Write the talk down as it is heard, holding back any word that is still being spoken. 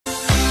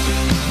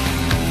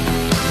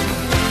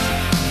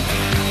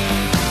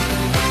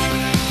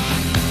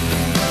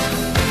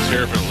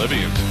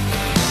oblivions.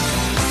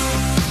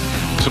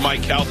 It's the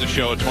Mike Calta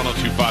Show at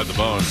 102.5 The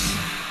Bone.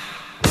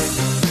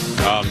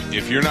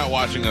 If you're not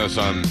watching us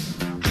on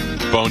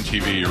Bone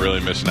TV, you're really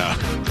missing out.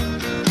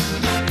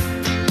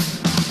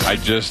 I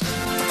just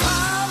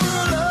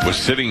was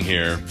sitting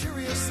here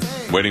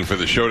waiting for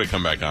the show to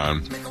come back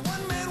on,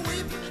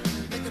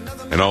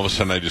 and all of a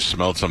sudden I just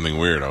smelled something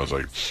weird. I was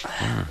like,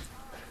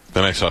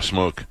 Then I saw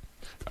smoke.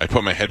 I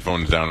put my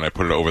headphones down and I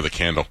put it over the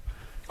candle.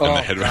 And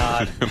my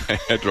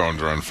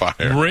headphones are on fire.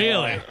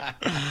 Really?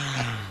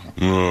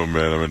 Oh,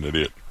 man, I'm an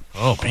idiot.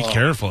 Oh, be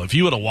careful. If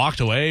you would have walked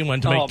away,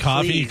 went to make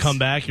coffee, you come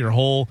back, your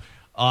whole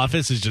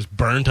office is just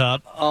burnt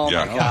up. Oh,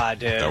 my God,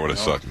 dude. That would have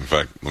sucked. In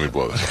fact, let me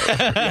blow this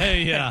out.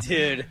 Yeah.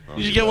 Dude.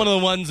 You should get one of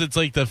the ones that's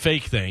like the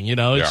fake thing, you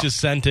know? It's just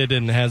scented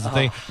and has the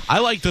thing. I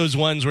like those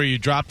ones where you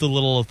drop the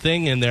little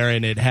thing in there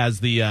and it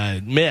has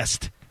the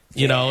mist.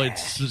 You know, it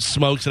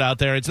smokes it out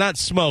there. It's not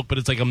smoke, but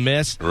it's like a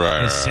mist.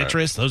 Right.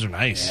 Citrus. Those are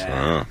nice.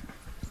 Yeah.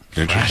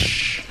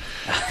 Interesting.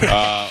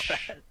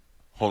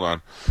 Hold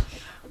on.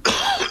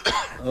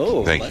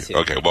 Oh, thank you.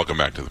 Okay, welcome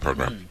back to the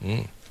program.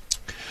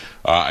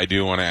 I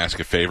do want to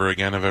ask a favor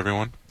again of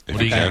everyone. If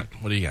What do you can.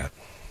 got? What do you got?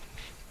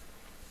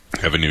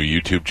 I have a new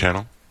YouTube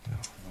channel.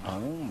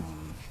 And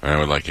I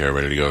would like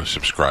everybody to go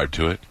subscribe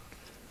to it.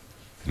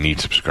 I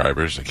need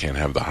subscribers. I can't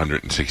have the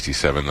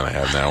 167 that I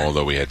have now,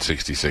 although we had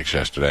 66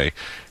 yesterday.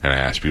 And I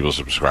asked people to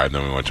subscribe.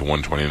 Then we went to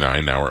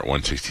 129. Now we're at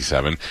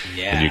 167.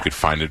 Yeah. And you could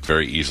find it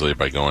very easily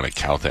by going to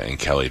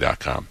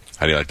caltaandkelly.com.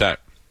 How do you like that?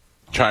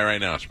 Try right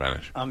now,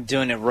 Spanish. I'm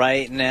doing it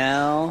right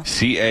now.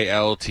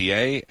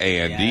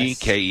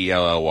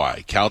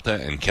 CALTAANDKELLY.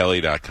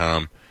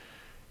 caltaandkelly.com.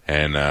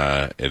 And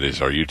it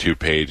is our YouTube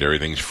page.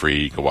 Everything's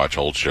free. You can watch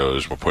old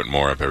shows. We're putting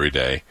more up every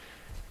day.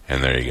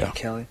 And there you go.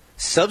 Kelly.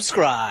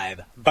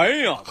 Subscribe.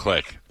 Bam.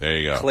 Click. There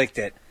you go. Clicked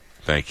it.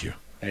 Thank you.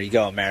 There you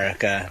go,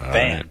 America. All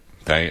Bam.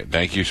 right.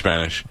 Thank you,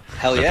 Spanish.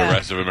 Hell If yeah. the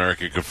rest of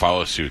America could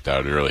follow suit,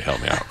 that would really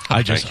help me out.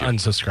 I just Thank you.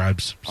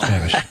 unsubscribed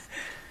Spanish.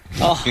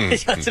 Oh, you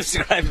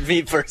subscribe to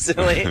me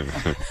personally?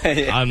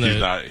 I'm He's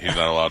not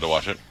allowed to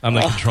watch it? I'm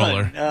the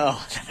controller. No,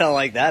 I don't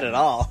like that at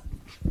all.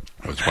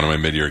 It's one of my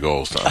mid-year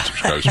goals to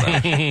unsubscribe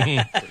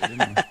Spanish.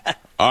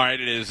 All right,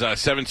 it is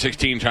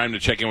 7:16. Time to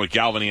check in with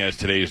Galvin. He has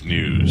today's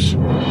news.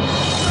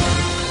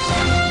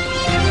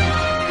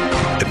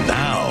 And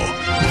now,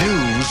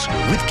 news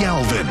with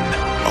Galvin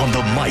on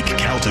the Mike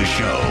Calta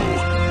Show.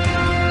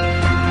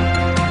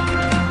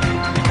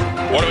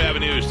 What do we have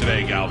in news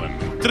today, Galvin?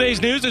 Today's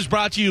news is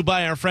brought to you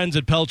by our friends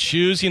at Pelt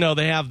Shoes. You know,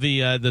 they have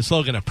the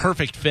slogan, a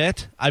perfect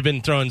fit. I've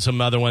been throwing some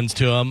other ones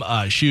to them.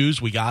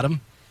 Shoes, we got them.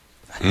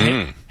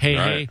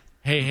 Hey,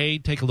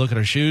 take a look at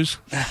our shoes.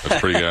 That's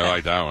pretty good. I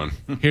like that one.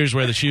 Here's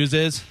where the shoes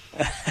is.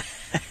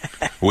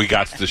 We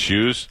got the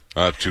shoes.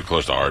 Too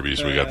close to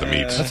Arby's. We got the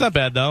meats. That's not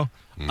bad, though.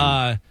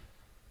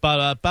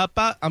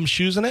 I'm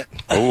shoesing it.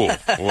 Oh,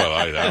 I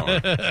like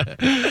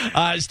that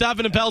one.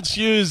 Stopping at Pelt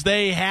Shoes,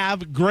 they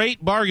have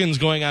great bargains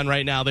going on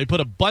right now. They put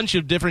a bunch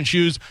of different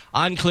shoes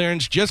on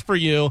clearance just for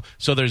you,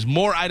 so there's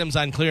more items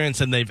on clearance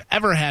than they've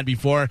ever had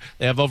before.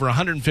 They have over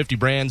 150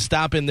 brands.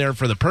 Stop in there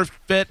for the perfect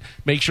fit.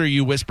 Make sure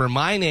you whisper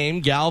my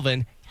name,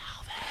 Galvin.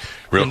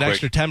 Real An quick.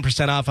 extra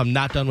 10% off. I'm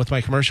not done with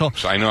my commercial.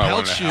 So I know I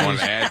want to Shoes.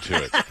 add to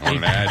it.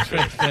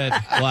 Fit.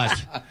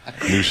 What?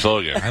 New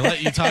slogan. I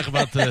let you talk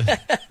about the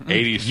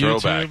 80s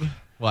YouTube. throwback.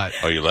 What?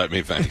 Oh, you let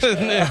me? Thanks.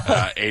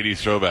 80s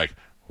throwback.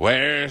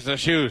 Where's the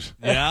shoes?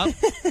 Yeah,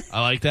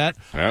 I like that.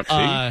 Yep,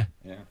 see?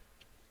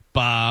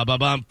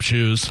 Bump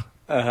shoes.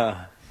 Oh,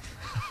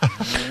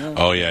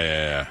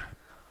 yeah.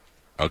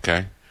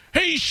 Okay.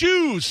 Hey,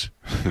 shoes!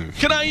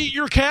 Can I eat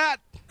your cat?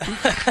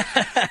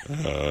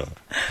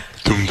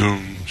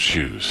 Dum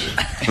shoes.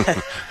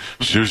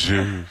 Shoes.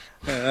 All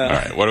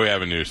right, what do we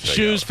have in news today?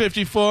 Shoes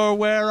 54,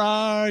 where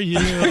are you?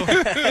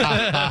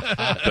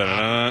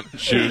 Dun-dun-dun.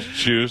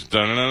 Shoes.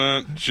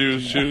 Dun-dun-dun.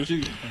 Shoes.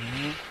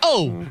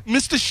 Oh,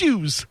 Mr.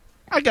 Shoes,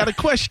 I got a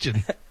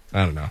question.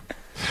 I don't know.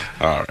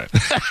 All right.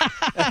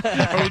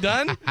 Are we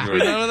done? Are we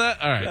done with that?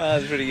 All right.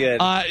 That's pretty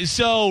good.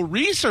 So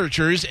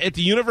researchers at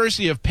the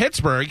University of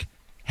Pittsburgh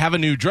have a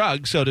new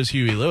drug, so does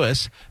Huey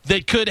Lewis,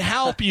 that could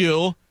help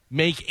you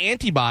make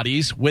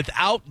antibodies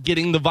without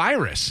getting the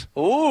virus.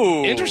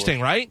 Ooh. Interesting,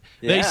 right?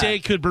 Yeah. They say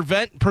it could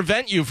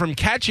prevent you from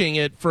catching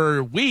it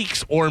for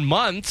weeks or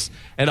months,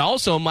 and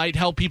also might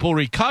help people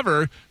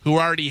recover who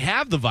already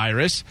have the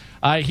virus.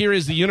 Here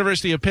is the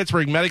University of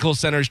Pittsburgh Medical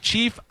Center's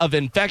Chief of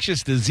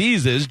Infectious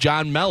Diseases,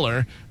 John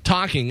Meller,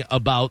 talking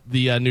about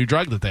the new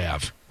drug that they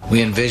have.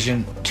 We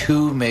envision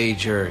two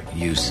major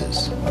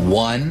uses.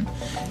 One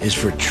is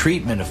for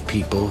treatment of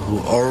people who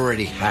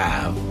already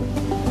have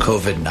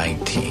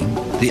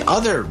COVID-19. The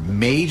other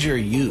major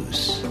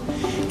use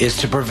is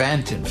to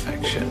prevent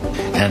infection.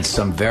 And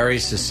some very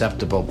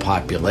susceptible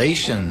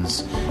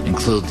populations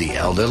include the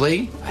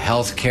elderly,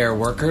 healthcare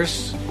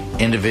workers,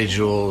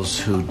 individuals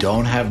who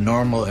don't have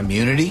normal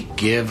immunity.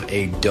 Give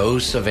a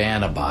dose of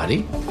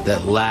antibody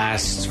that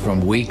lasts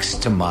from weeks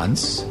to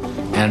months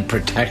and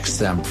protects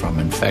them from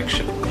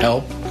infection.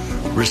 Help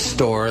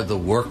restore the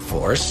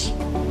workforce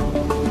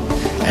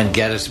and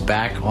get us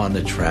back on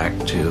the track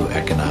to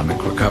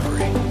economic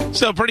recovery.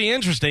 So pretty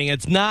interesting.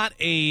 It's not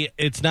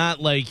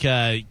like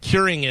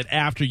curing it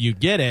after you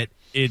get it.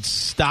 It's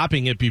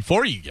stopping it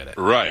before you get it.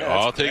 Right. Yeah,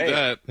 I'll take great.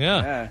 that.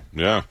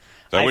 Yeah.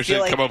 I wish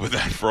they'd come up with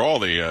that for all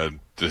the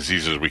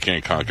diseases we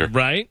can't conquer.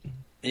 Right?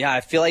 Yeah,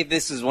 I feel like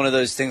this is one of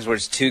those things where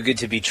it's too good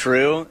to be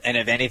true, and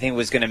if anything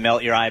was going to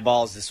melt your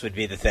eyeballs, this would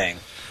be the thing.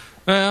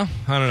 Well,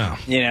 I don't know.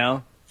 You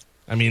know?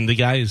 I mean, the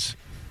guy's,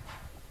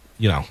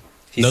 knows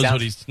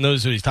what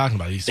he's talking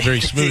about. He's a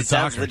very smooth he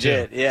sounds talker.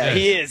 legit. Too. Yeah,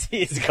 he is.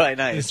 He's quite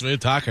nice. He's a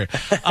smooth talker.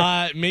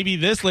 Maybe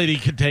this lady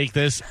could take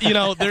this.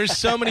 There's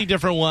so many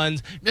different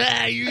ones.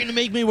 You're going to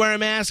make me wear a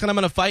mask and I'm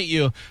going to fight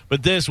you.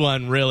 But this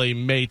one really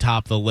may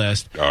top the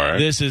list. All right.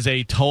 This is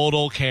a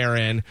total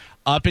Karen.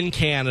 Up in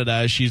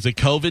Canada, she's a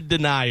COVID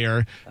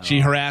denier.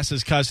 She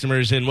harasses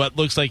customers in what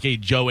looks like a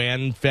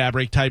Joanne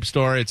fabric type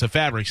store. It's a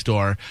fabric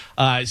store,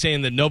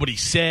 saying that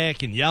nobody's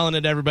sick and yelling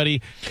at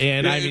everybody.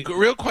 And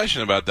real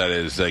question about that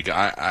is like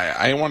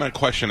I want to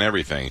question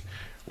everything.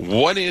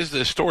 What is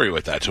the story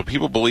with that? So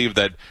people believe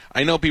that.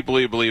 I know people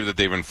believe that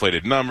they've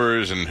inflated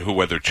numbers and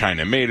whether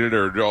China made it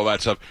or all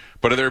that stuff.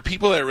 But are there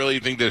people that really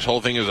think this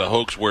whole thing is a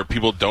hoax where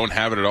people don't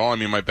have it at all? I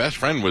mean, my best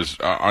friend was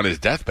on his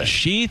deathbed.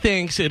 She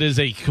thinks it is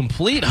a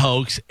complete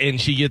hoax,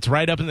 and she gets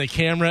right up in the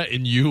camera,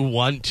 and you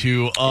want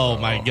to. Oh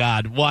my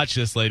God! Watch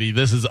this, lady.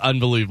 This is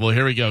unbelievable.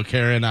 Here we go,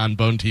 Karen on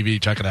Bone TV.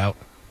 Check it out.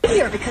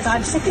 Here because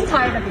I'm sick and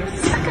tired of your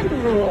second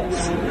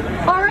rules.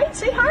 All right,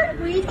 sweetheart,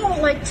 we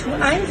don't like to.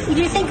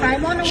 Do you think I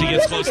want to? She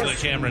gets close to the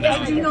camera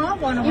now. I do not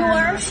want to. You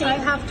are. I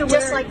have to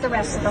just like the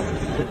rest of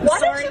them. Why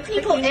don't you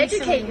people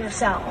educate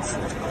yourselves?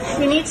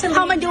 You need to.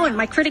 How am I doing?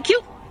 My critic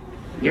cute.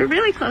 You're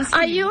really close to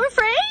Are me. you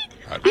afraid?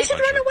 You should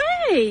run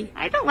away.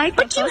 I don't like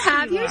But you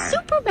have your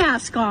super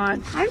mask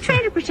on. I'm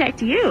trying to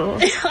protect you.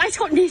 I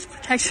don't need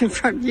protection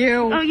from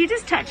you. Oh, you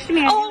just touched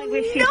me. I really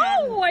wish you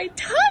hadn't. I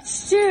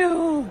touched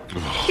you.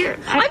 Here,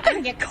 I'm going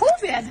to get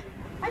COVID.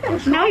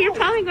 No, you're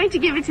probably going to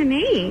give it to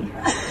me.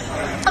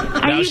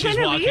 Now she's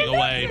walking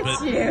away, but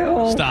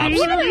stop. Are you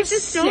going to leave the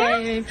store?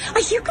 Are you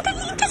going to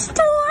leave the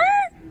store?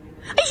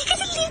 Are you going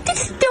to leave the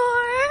store?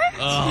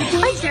 I'm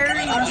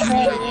very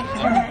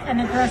and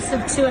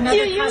aggressive to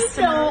another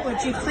customer.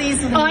 Would you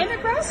please leave? I'm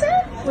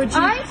aggressive? Would you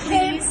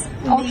please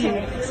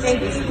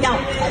leave? No.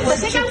 The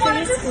thing I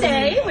wanted to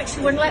say, which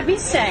you wouldn't let me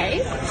say,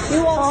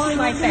 you won't see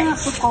my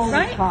face.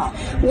 Right?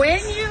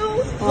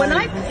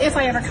 If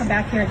I ever come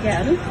back here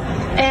again,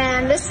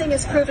 and this thing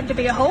is proven to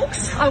be a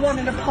hoax, I want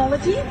an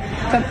apology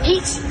from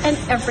each and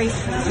every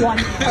one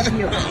of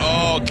you.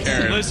 Oh,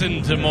 Karen.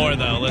 Listen to more,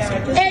 though.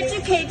 Listen.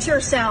 Educate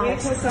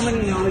yourselves.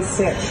 Somebody is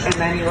sick, and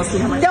then you will see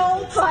how much.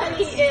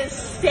 Nobody is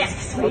sick.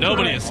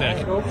 Nobody is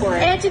sick. Go for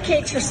it.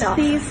 Educate yourself.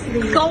 Please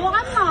leave. Go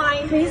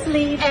online. Please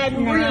leave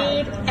and now.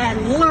 read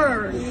and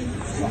learn.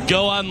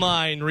 Go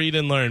online, read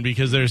and learn,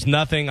 because there's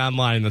nothing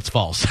online that's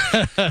false.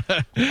 I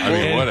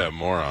mean, what a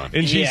moron.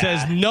 And she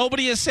says,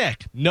 nobody is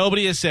sick.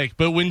 Nobody is sick.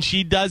 But when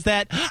she does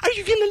that, are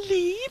you going to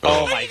leave?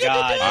 Oh, my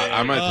God.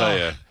 I'm going to tell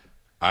you.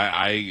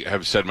 I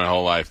have said my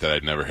whole life that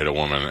I'd never hit a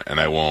woman, and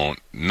I won't.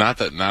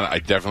 I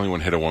definitely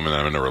wouldn't hit a woman that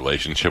I'm in a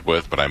relationship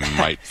with, but I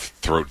might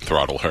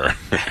throttle her.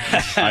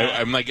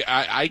 I'm like,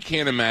 I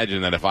can't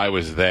imagine that if I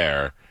was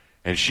there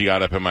and she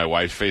got up in my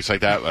wife's face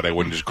like that I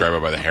wouldn't just grab her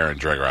by the hair and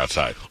drag her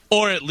outside.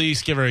 Or at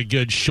least give her a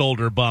good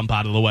shoulder bump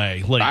out of the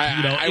way,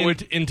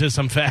 into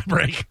some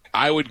fabric.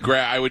 I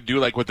would do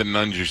like what the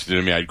nuns used to do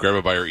to me. I'd grab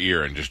her by her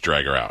ear and just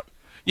drag her out.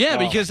 Yeah,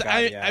 because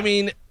I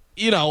mean,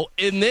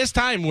 in this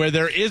time where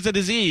there is a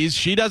disease,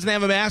 she doesn't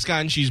have a mask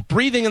on, she's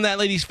breathing in that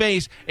lady's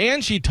face,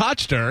 and she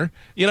touched her.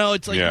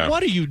 It's like,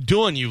 what are you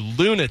doing, you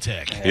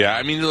lunatic? Yeah,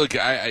 I mean, look,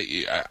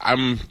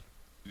 I'm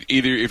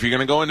either, if you're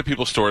going to go into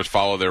people's stores,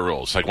 follow their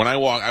rules. Like when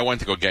I went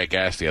to go get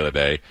gas the other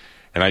day,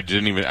 and I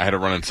had to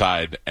run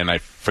inside, and I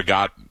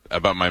forgot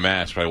about my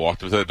mask, but I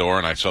walked up to the door,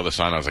 and I saw the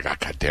sign, I was like,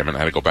 God damn it, I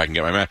had to go back and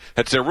get my mask.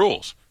 That's their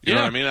rules. You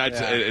know what I mean?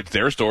 It's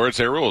their store, it's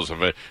their rules.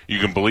 You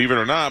can believe it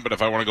or not, but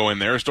if I want to go in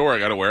their store, I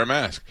got to wear a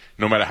mask,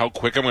 no matter how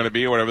quick I'm going to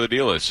be or whatever the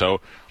deal is. So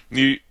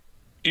you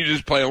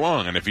just play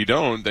along, and if you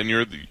don't, then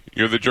you're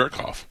the jerk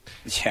off.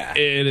 Yeah,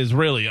 it is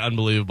really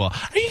unbelievable.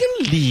 Are you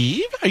going to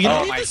leave? Are you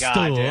going to leave the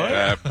store?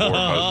 That poor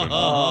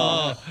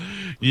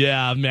husband.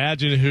 Yeah,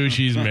 imagine who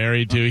she's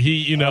married to.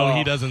 He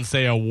doesn't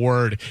say a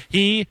word.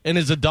 He, in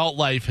his adult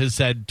life, has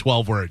said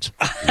 12 words.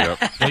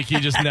 Yep. Like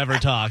he just never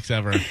talks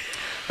ever.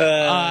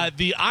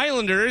 The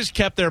Islanders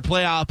kept their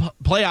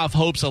playoff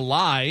hopes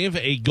alive.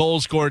 A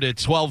goal scored at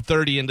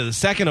 12:30 into the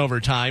second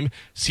overtime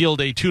sealed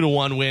a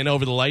 2-1 win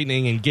over the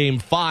Lightning in Game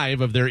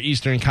 5 of their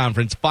Eastern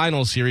Conference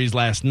Final Series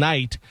last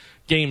night.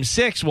 Game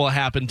 6 will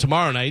happen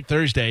tomorrow night,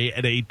 Thursday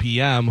at 8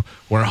 p.m.,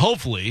 where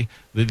hopefully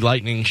the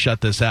Lightning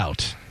shut this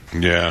out.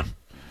 Yeah.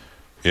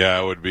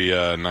 Yeah, it would be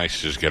nice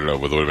to just get it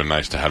over with. It would have been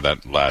nice to have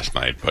that last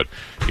night, but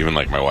even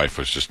like my wife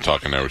was just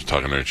talking to her,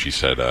 and she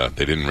said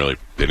they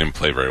didn't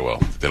play very well.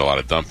 They did a lot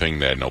of dumping.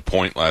 They had no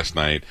point last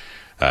night,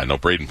 no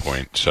Braden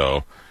point.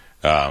 So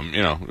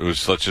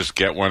let's just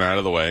get one out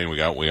of the way. We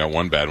got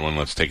one bad one.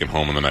 Let's take it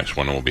home in the next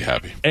one, and we'll be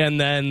happy. And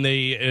then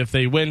if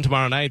they win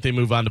tomorrow night, they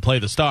move on to play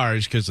the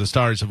Stars because the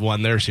Stars have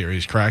won their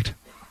series, correct?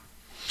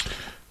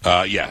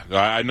 Yeah.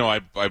 I know.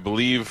 I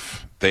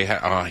believe they had.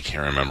 Oh, I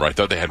can't remember. I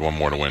thought they had one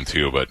more to win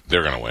too, but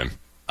they're going to win.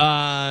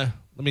 Let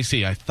me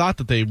see. I thought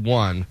that they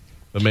won,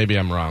 but maybe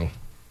I'm wrong.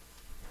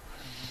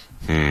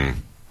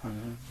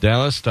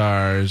 Dallas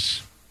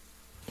Stars.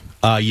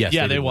 Yes.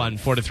 Yeah, they won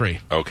 4-3.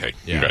 Okay.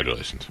 Yeah.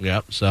 Congratulations.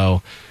 Yep.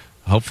 So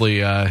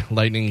hopefully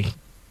Lightning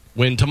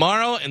win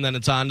tomorrow, and then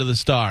it's on to the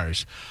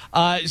Stars.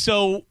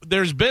 So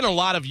there's been a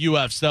lot of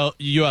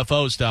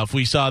UFO stuff.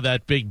 We saw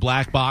that big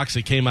black box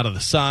that came out of the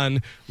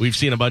sun. We've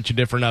seen a bunch of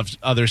different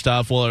other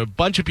stuff. Well, a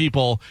bunch of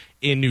people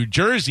in New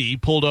Jersey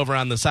pulled over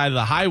on the side of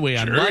the highway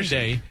on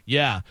Monday.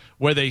 Yeah,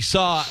 where they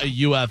saw a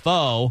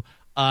UFO.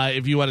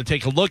 If you want to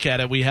take a look at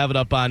it, we have it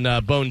up on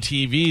Bone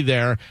TV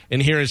there.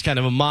 And here is kind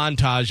of a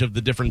montage of the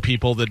different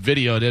people that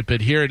videoed it.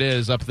 But here it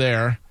is up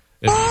there.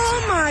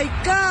 Oh, my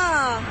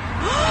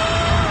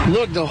God.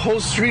 Look, the whole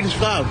street is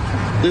fogged.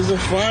 There's a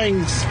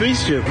flying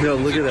spaceship. Yo,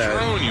 look at that.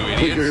 Drone, you Look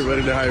idiots. at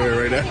everybody on the highway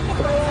right now.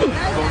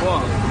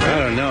 I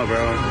don't know,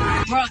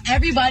 bro. Bro,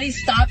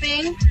 everybody's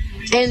stopping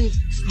and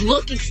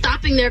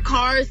stopping their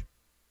cars.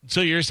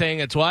 So you're saying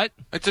it's what?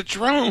 It's a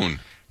drone.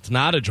 It's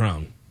not a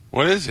drone.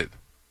 What is it?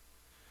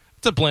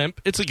 It's a blimp.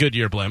 It's a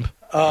Goodyear blimp.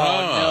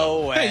 Oh,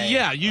 no way. Hey,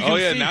 yeah, you can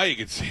see. Now you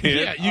can see it.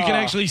 Yeah, you can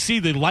actually see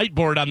the light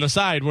board on the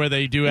side where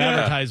they do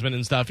advertisement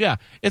and stuff. Yeah,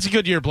 it's a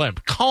Goodyear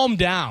blimp. Calm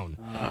down.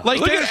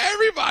 Look at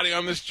everybody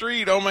on the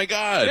street. Oh, my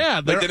God.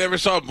 Yeah. Like they never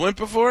saw a blimp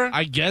before?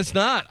 I guess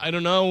not. I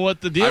don't know what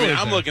the deal is.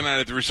 I'm looking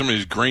at it through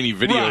somebody's grainy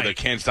video that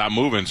can't stop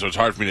moving, so it's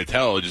hard for me to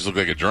tell. It just looks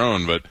like a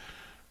drone, but...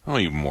 Oh,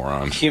 you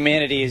morons.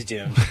 Humanity is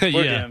doomed.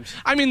 We're doomed.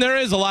 I mean, there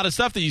is a lot of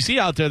stuff that you see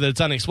out there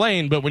that's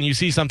unexplained, but when you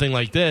see something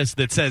like this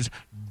that says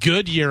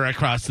Goodyear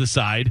across the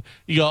side,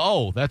 you go,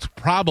 oh, that's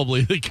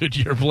probably the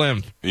Goodyear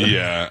blimp.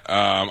 Yeah.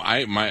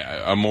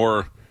 A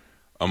more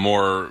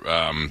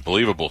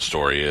believable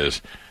story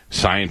is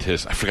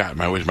scientists, I forgot,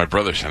 my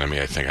brother sent it me,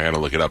 I think. I got to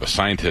look it up. A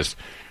scientist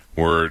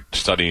were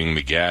studying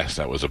the gas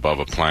that was above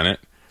a planet,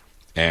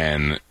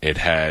 and it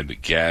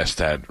had gas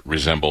that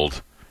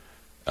resembled...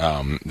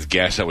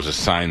 gas that was a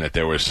sign that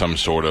there was some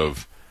sort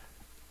of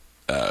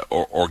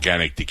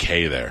organic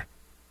decay there.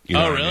 You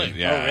know really? I mean?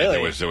 Yeah,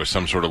 really? There was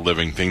some sort of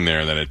living thing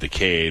there, and then it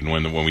decayed. And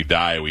when we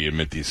die, we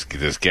emit this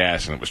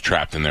gas, and it was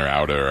trapped in their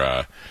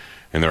outer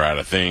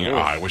thing. Oh,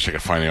 I wish I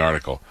could find the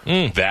article.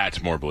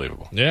 That's more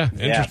believable. Yeah,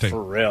 interesting. Yeah,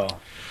 for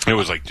real. It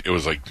was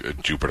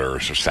like Jupiter or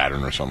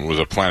Saturn or something. It was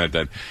a planet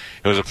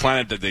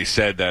that they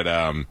said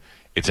that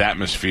its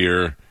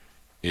atmosphere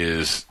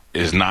is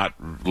not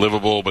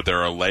livable, but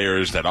there are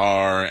layers that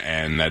are,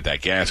 and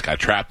that gas got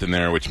trapped in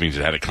there, which means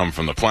it had to come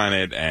from the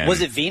planet. And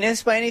was it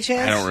Venus by any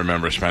chance? I don't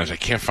remember Spanish. I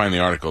can't find the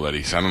article that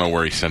I don't know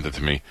where he sent it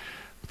to me,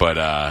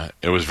 but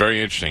it was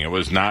very interesting. It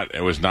was not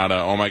a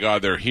oh my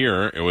God, they're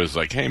here. It was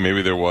like, hey,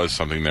 maybe there was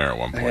something there at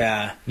one point.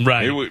 Yeah,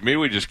 right. Maybe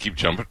we just keep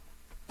jumping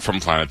from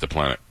planet to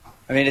planet.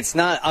 I mean, it's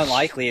not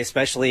unlikely,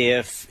 especially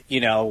if,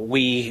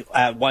 we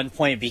at one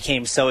point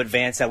became so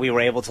advanced that we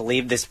were able to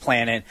leave this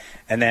planet,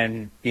 and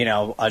then,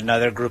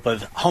 another group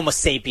of Homo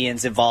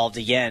sapiens evolved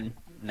again.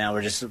 Now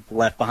we're just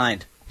left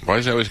behind. Why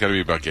does it always got to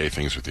be about gay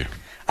things with you?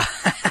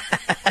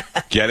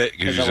 Get it?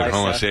 Because you said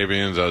Homo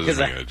sapiens? I was just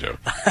making a joke.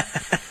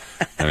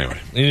 Anyway.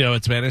 You know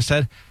what Spanish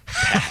said?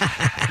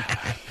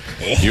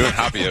 You and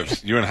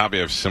Hoppy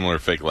have similar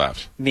fake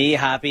laughs. Me,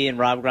 Hoppy, and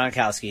Rob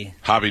Gronkowski.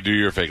 Hoppy, do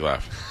your fake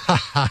laugh.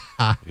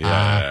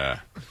 Yeah.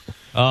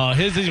 Oh,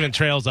 his even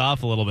trails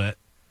off a little bit.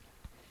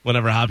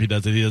 Whenever Hoppy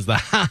does it, he does the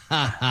ha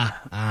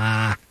ha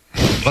ha.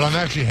 But I'm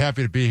actually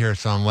happy to be here,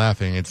 so I'm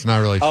laughing. It's not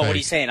really fake. Oh, what are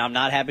you saying? I'm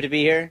not happy to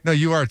be here? No,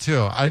 you are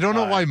too. I don't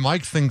know why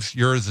Mike thinks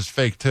yours is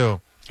fake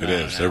too. It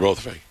is. They're both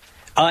fake.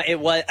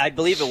 I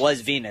believe it was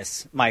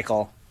Venus,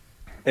 Michael.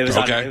 It was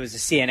okay. It was a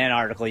CNN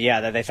article,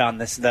 that they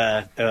found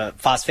the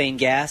phosphane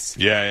gas.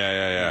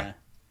 Yeah.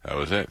 That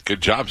was it.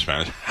 Good job,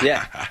 Spanish.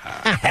 Yeah.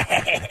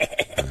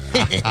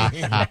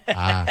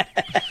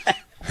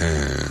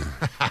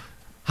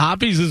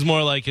 Hoppy's is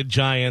more like a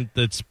giant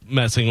that's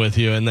messing with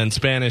you, and then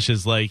Spanish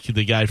is like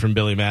the guy from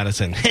Billy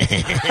Madison.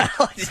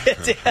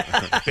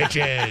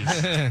 Bitches.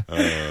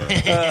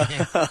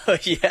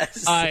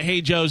 Yes.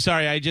 Hey, Joe,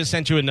 sorry, I just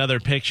sent you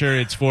another picture.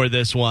 It's for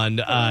this one.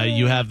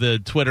 You have the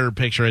Twitter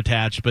picture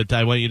attached, but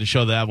I want you to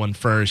show that one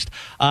first.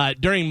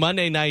 During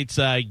Monday night's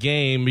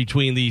game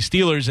between the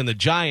Steelers and the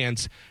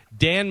Giants,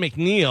 Dan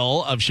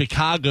McNeil of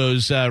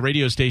Chicago's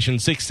radio station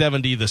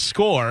 670 The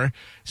Score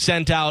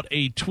sent out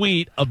a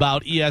tweet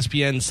about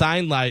ESPN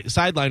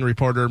sideline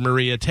reporter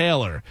Maria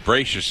Taylor.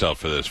 Brace yourself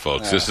for this,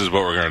 folks. This is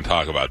what we're going to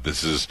talk about.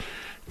 This is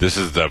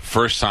the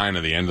first sign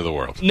of the end of the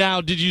world.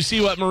 Now, did you see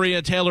what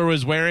Maria Taylor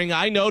was wearing?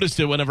 I noticed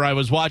it whenever I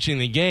was watching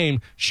the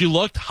game. She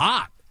looked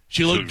hot.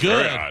 She looked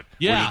good. Very hot,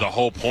 yeah. which is the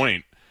whole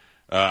point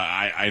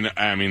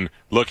I mean,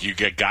 look, you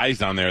get guys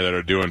down there that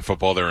are doing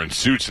football. They're in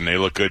suits and they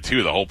look good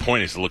too. The whole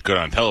point is to look good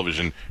on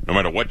television, no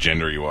matter what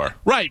gender you are.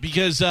 Right?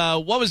 Because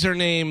what was her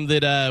name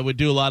that would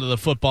do a lot of the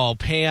football?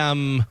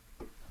 Pam.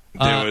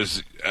 There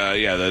was,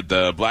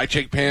 the black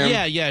chick Pam.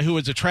 Yeah, who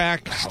was a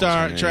track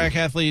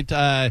athlete.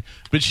 But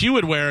she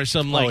would wear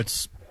some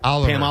it's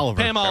Pam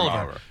Oliver. Pam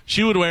Oliver.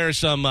 She would wear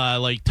some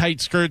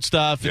tight skirt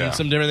stuff and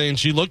some different things.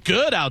 She looked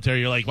good out there.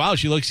 You're like, wow,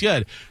 she looks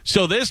good.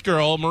 So this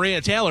girl,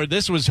 Maria Taylor,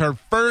 this was her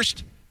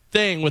first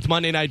thing with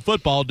Monday Night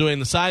Football, doing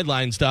the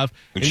sideline stuff.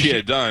 And she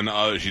had done.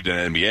 She did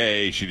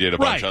NBA. She did a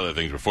bunch of other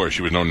things before.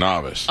 She was no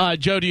novice.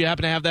 Joe, do you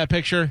happen to have that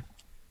picture?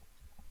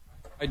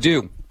 I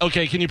do.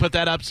 Okay, can you put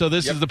that up? So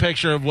this is the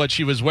picture of what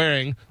she was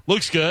wearing.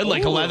 Looks good,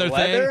 like a leather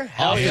thing.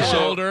 Off the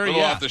shoulder.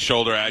 Off the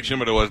shoulder action,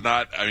 but it was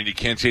not, I mean, you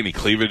can't see any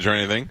cleavage or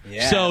anything.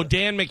 Yeah. So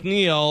Dan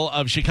McNeil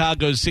of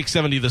Chicago's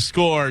 670 The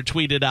Score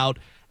tweeted out,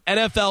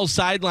 NFL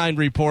sideline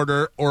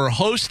reporter or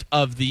host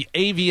of the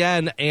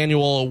AVN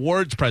annual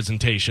awards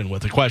presentation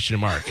with a question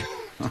mark.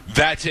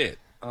 That's it.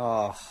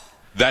 Oh.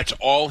 That's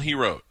all he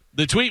wrote.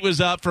 The tweet was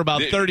up for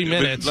about 30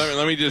 minutes.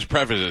 Let me just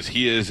preface this.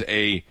 He is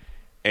a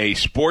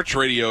sports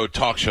radio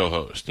talk show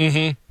host.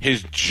 Mm-hmm.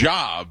 His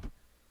job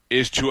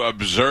is to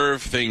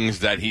observe things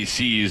that he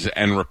sees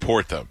and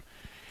report them.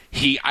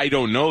 I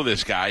don't know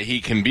this guy. He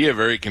can be a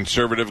very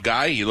conservative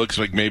guy. He looks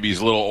like maybe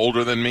he's a little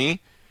older than me.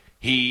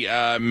 He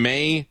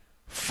may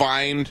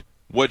find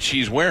what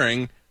she's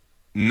wearing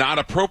not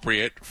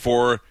appropriate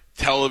for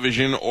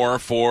television or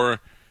for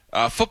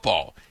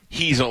football.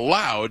 He's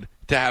allowed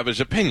to have his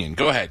opinion.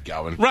 Go ahead,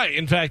 Galvin. Right.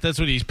 In fact, that's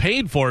what he's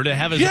paid for, to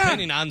have his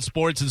opinion on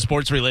sports and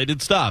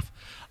sports-related stuff.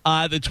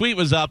 The tweet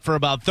was up for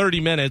about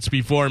 30 minutes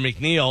before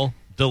McNeil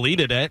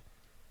deleted it.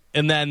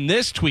 And then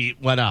this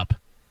tweet went up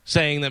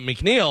saying that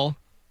McNeil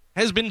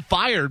has been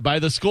fired by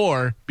The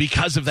Score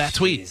because of that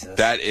tweet. Jesus.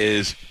 That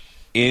is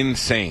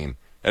insane.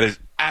 That is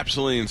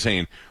absolutely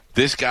insane.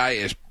 This guy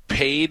is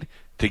paid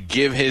to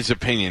give his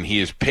opinion. He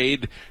is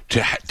paid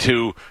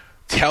to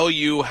tell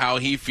you how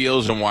he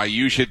feels and why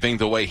you should think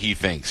the way he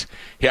thinks.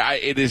 Yeah,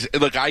 it is.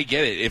 Look, I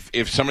get it.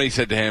 If somebody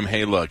said to him,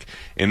 "Hey, look,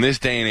 in this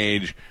day and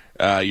age,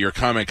 your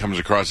comment comes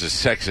across as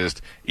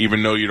sexist,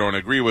 even though you don't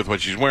agree with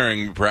what she's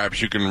wearing,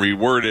 perhaps you can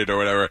reword it or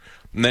whatever,"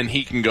 and then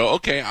he can go,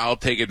 "Okay, I'll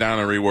take it down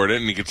and reword it,"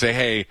 and he could say,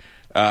 "Hey,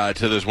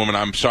 to this woman,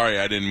 I'm sorry,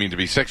 I didn't mean to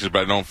be sexist,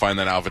 but I don't find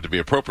that outfit to be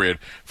appropriate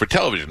for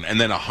television." And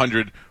then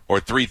 100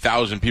 or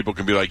 3,000 people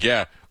can be like,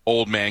 "Yeah,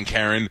 old man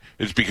Karen,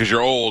 it's because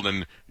you're old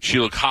and she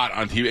looked hot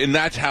on TV." And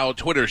that's how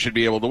Twitter should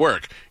be able to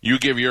work. You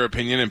give your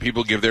opinion and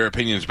people give their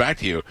opinions back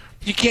to you.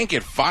 You can't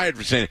get fired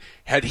for saying,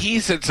 had he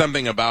said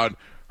something about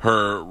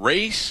her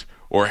race,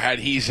 or had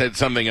he said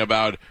something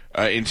about,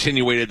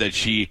 insinuated that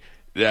she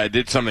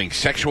did something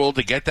sexual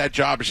to get that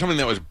job, or something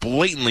that was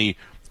blatantly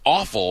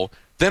awful,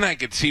 then I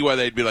could see why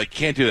they'd be like,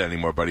 "Can't do that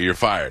anymore, buddy, you're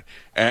fired."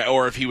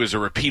 Or if he was a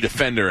repeat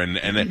offender.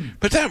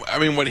 But that, I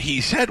mean, what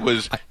he said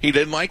was he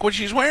didn't like what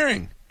she's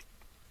wearing.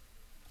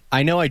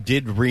 I know I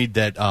did read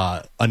that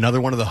another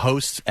one of the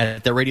hosts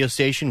at that radio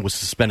station was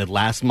suspended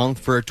last month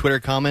for Twitter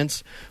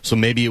comments. So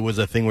maybe it was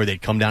a thing where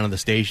they'd come down to the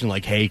station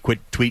like, "Hey, quit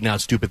tweeting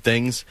out stupid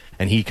things,"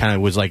 and he kind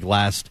of was like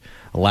last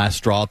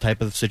straw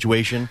type of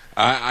situation.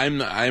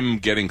 I'm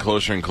getting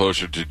closer and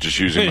closer to just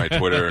using my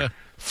Twitter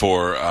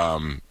for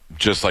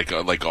just like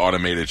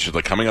automated shit,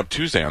 like coming up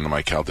Tuesday on the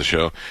Mike Calta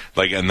show,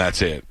 and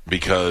that's it,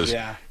 because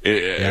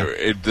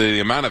the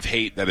amount of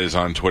hate that is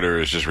on Twitter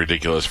is just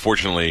ridiculous.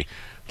 Fortunately,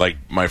 like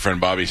my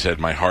friend Bobby said,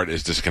 my heart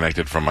is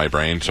disconnected from my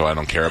brain, so I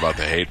don't care about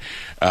the hate.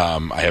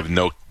 I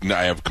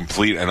have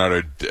complete and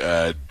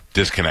utter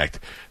disconnect,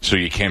 so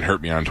you can't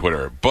hurt me on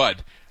Twitter.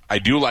 But I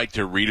do like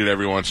to read it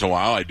every once in a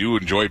while. I do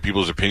enjoy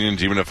people's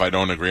opinions, even if I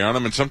don't agree on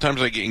them. And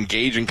sometimes I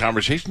engage in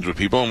conversations with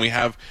people, and we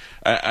have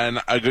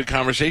a good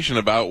conversation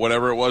about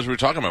whatever it was we were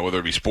talking about, whether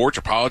it be sports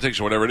or politics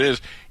or whatever it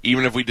is,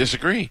 even if we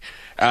disagree.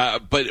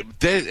 But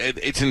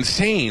it's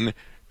insane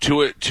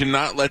to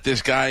not let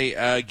this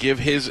guy give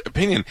his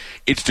opinion.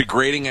 It's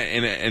degrading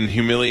and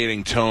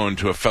humiliating tone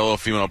to a fellow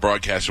female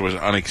broadcaster was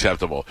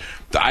unacceptable.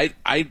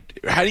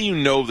 How do you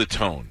know the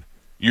tone?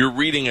 You're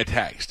reading a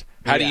text.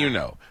 How do you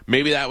know?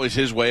 Maybe that was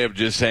his way of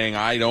just saying,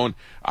 I don't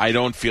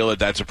feel that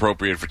that's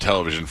appropriate for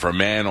television, for a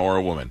man or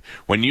a woman.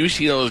 When you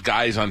see those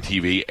guys on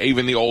TV,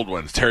 even the old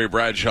ones, Terry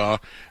Bradshaw,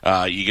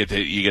 you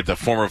get the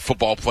former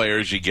football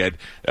players, you get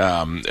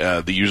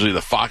usually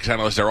the Fox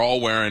analysts. They're all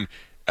wearing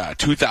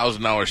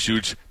 $2,000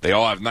 suits. They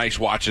all have nice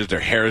watches.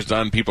 Their hair is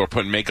done. People are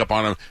putting makeup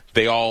on them.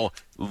 They all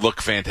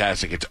look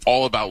fantastic. It's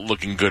all about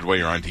looking good while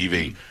you're on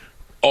TV.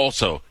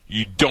 Also,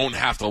 you don't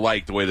have to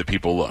like the way that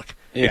people look.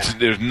 Yeah.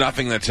 There's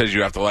nothing that says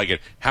you have to like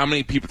it. How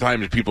many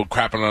times are people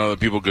crapping on other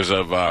people because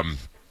of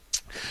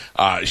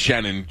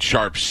Shannon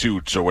Sharp's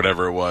suits or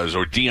whatever it was,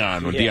 or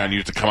Dion, when Dion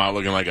used to come out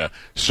looking like a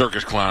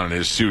circus clown in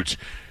his suits?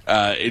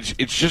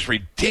 It's just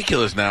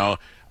ridiculous now.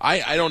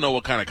 I don't know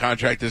what kind of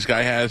contract this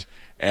guy has,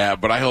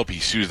 but I hope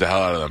he sues the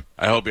hell out of them.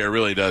 I hope he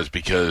really does,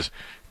 because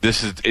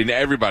this is, and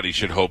everybody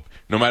should hope,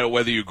 no matter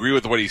whether you agree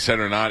with what he said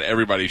or not,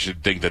 everybody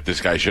should think that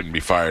this guy shouldn't be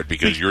fired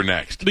because you're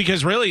next.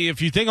 Because really,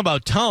 if you think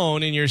about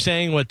Tone and you're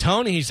saying what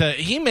Tone he said,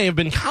 he may have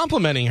been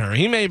complimenting her.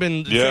 He may have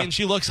been saying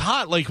she looks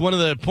hot like one of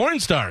the porn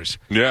stars.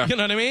 Yeah. You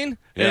know what I mean?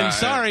 Yeah, and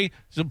sorry,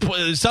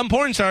 some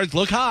porn stars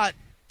look hot.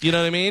 You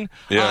know what I mean?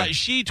 Yeah.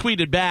 She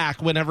tweeted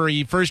back, whenever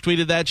he first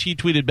tweeted that, she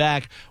tweeted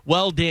back,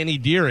 "Well, Danny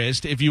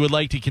Dearest, if you would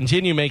like to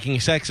continue making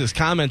sexist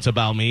comments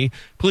about me,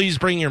 please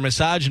bring your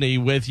misogyny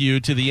with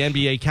you to the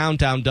NBA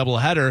Countdown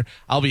doubleheader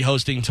I'll be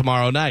hosting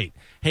tomorrow night.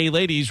 Hey,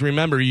 ladies,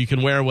 remember, you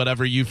can wear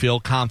whatever you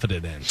feel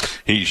confident in."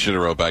 He should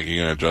have wrote back,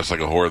 "You're going to dress like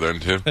a whore then,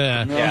 too?"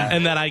 Yeah.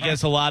 And then I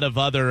guess a lot of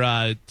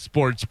other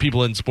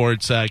people in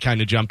sports kind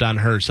of jumped on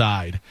her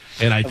side.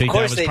 And I think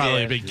that was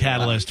probably a big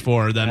catalyst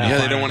for them. Yeah,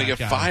 they don't want to get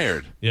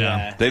fired.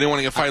 Yeah. They didn't want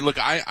to get fired. Look,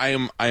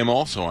 I am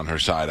also on her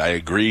side. I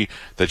agree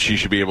that she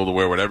should be able to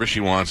wear whatever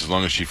she wants as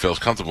long as she feels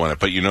comfortable in it.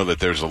 But you know that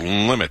there's a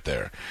limit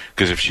there.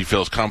 Because if she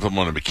feels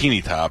comfortable in a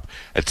bikini top,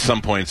 at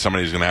some point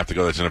somebody's going to have to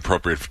go, that's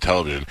inappropriate for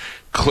television.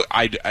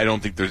 I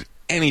don't think there's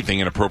anything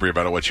inappropriate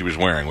about what she was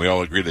wearing. We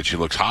all agree that she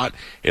looks hot.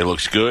 It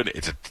looks good.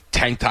 It's a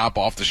tank top,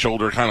 off the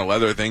shoulder kind of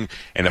leather thing.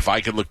 And if I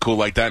could look cool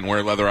like that and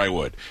wear leather, I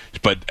would.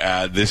 But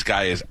this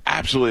guy is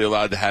absolutely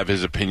allowed to have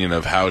his opinion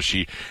of how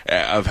she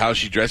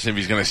dresses. If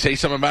he's going to say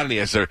something about it, he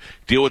has to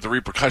deal with the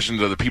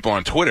repercussions of the people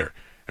on Twitter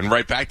and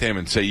write back to him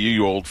and say,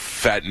 you old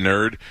fat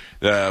nerd.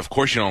 Of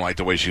course you don't like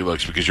the way she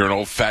looks because you're an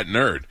old fat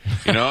nerd.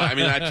 You know, I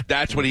mean,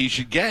 that's what he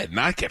should get,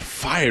 not get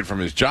fired from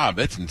his job.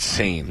 That's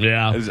insane.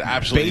 Yeah. That is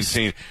absolutely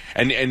insane.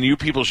 And you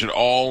people should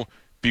all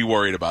be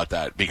worried about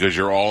that because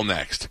you're all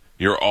next.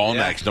 You're all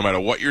next. No matter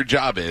what your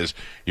job is,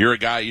 you're a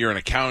guy, you're an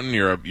accountant,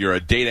 you're a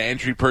data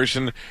entry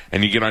person,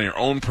 and you get on your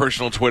own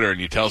personal Twitter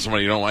and you tell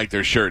somebody you don't like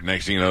their shirt.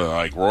 Next thing you know, they're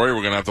like, Roy,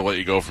 we're going to have to let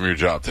you go from your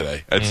job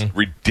today. That's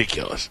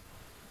ridiculous.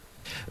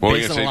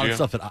 Based on a lot of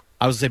stuff that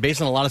I would say,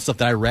 based on a lot of stuff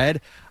that I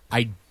read,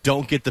 I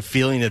don't get the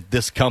feeling that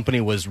this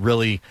company was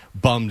really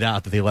bummed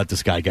out that they let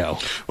this guy go.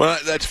 Well,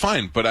 that's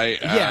fine, but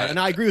and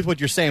I agree with what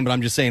you're saying, but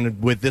I'm just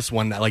saying with this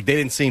one, like they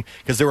didn't seem,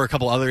 because there were a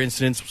couple other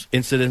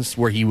incidents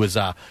where he was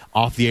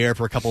off the air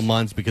for a couple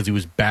months because he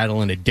was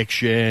battling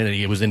addiction and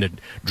he was into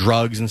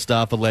drugs and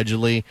stuff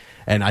allegedly,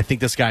 and I think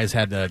this guy's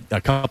had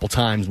a couple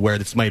times where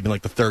this might have been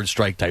like the third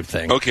strike type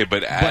thing. Okay,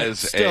 but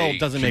as a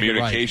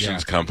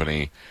communications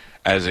company.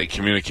 As a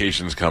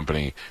communications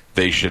company,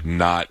 they should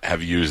not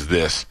have used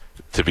this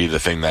to be the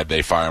thing that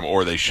they fire him,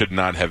 or they should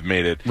not have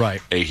made it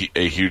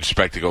a huge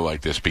spectacle like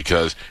this,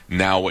 because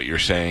now what you're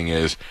saying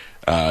is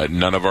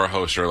none of our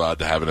hosts are allowed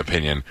to have an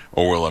opinion,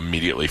 or we'll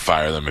immediately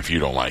fire them if you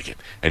don't like it.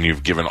 And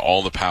you've given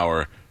all the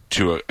power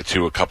to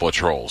a couple of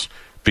trolls.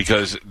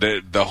 Because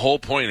the whole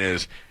point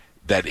is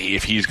that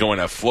if he's going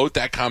to float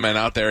that comment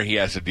out there, he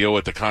has to deal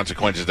with the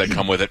consequences that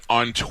come with it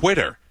on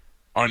Twitter.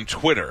 On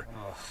Twitter.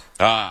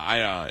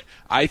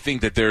 I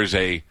think that there's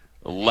a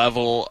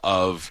level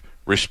of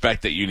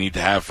respect that you need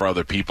to have for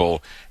other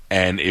people,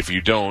 and if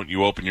you don't,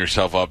 you open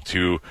yourself up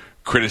to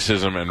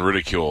criticism and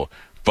ridicule.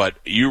 But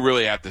you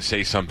really have to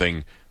say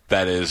something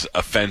that is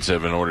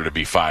offensive in order to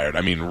be fired.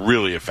 I mean,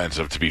 really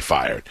offensive to be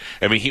fired.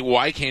 I mean,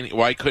 why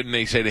couldn't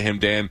they say to him,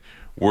 Dan,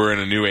 we're in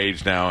a new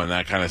age now, and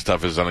that kind of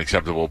stuff is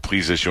unacceptable.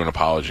 Please issue an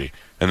apology.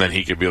 And then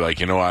he could be like,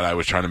 you know what, I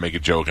was trying to make a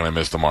joke and I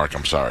missed the mark.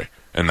 I'm sorry.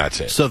 And that's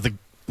it. So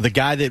the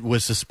guy that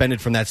was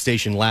suspended from that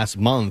station last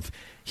month,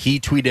 he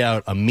tweeted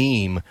out a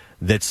meme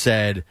that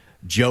said,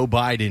 Joe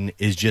Biden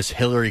is just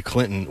Hillary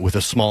Clinton with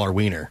a smaller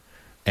wiener.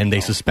 And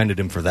they suspended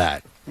him for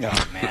that.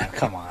 Oh, man,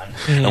 come on.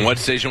 And what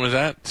station was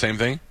that? Same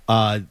thing?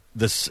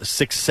 The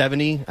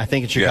 670, I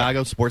think, in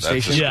Chicago, sports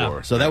that's station. The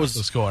score. So that was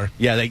the score.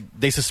 Yeah,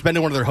 they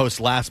suspended one of their hosts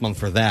last month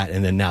for that,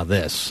 and then now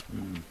this.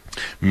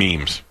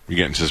 Memes. You're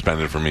getting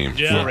suspended for memes.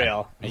 Yeah. For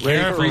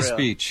real. Free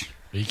speech.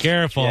 Be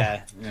careful.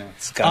 Yeah.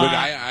 Look,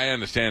 I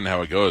understand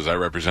how it goes. I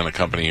represent a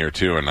company here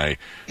too, and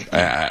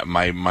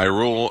my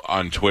rule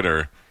on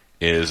Twitter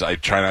is I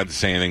try not to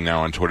say anything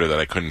now on Twitter that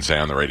I couldn't say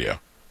on the radio.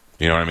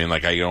 You know what I mean?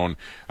 Like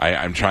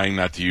I'm trying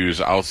not to use.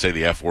 I'll say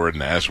the F word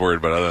and the S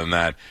word, but other than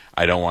that,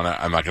 I don't want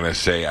to. I'm not going to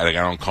say. I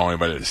don't call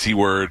anybody the C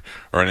word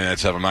or any of that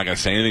stuff. I'm not going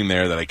to say anything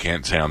there that I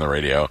can't say on the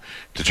radio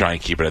to try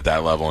and keep it at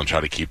that level and try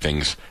to keep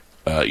things,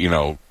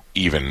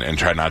 even, and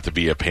try not to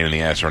be a pain in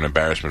the ass or an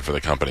embarrassment for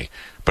the company.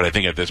 But I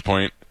think at this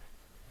point,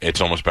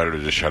 it's almost better to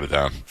just shut it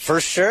down. For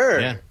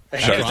sure. Yeah.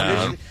 Shut it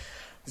down.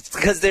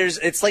 Because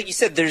it's like you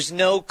said, there's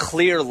no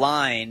clear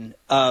line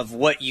of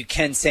what you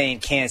can say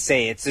and can't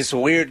say. It's this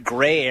weird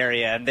gray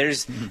area, and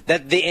there's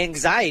that the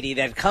anxiety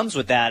that comes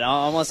with that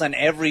almost on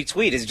every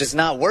tweet is just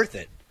not worth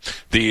it.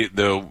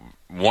 The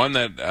one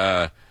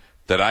that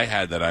I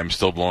had that I'm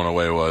still blown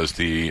away was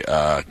the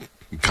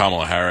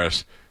Kamala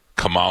Harris,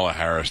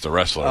 the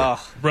wrestler.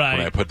 Oh, right.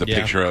 When I put the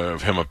picture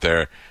of him up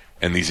there,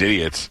 and these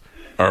idiots,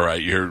 all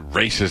right, you're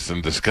racist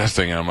and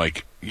disgusting, and I'm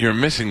like, you're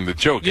missing the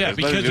joke. Yeah,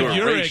 because of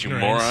your race, you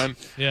moron.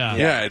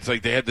 Yeah, it's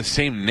like they had the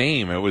same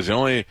name. It was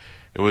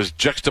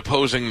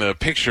juxtaposing the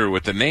picture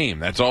with the name.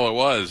 That's all it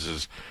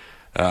was.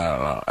 I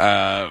don't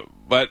know.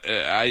 But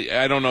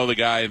I don't know the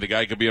guy. The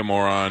guy could be a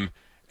moron,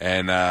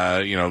 and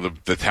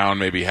the town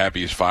may be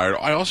happy he's fired.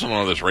 I also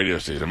know this radio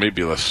station. It may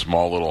be a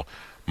small little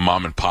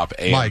mom and pop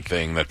AM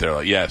thing that they're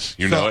like, yes,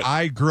 know it.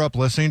 I grew up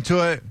listening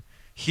to it.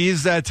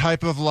 He's that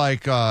type of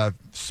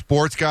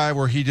sports guy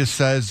where he just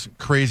says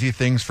crazy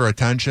things for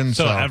attention.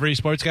 So every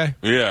sports guy?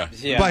 Yeah.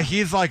 But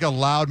he's like a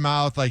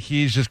loudmouth. Like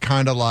he's just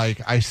kind of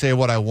like, I say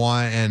what I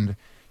want. And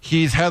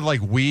he's had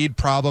like weed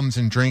problems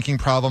and drinking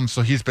problems.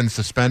 So he's been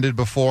suspended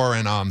before.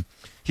 And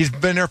he's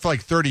been there for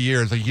like 30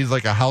 years. Like he's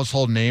like a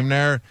household name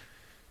there.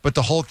 But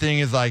the whole thing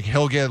is like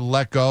he'll get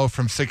let go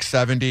from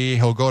 670.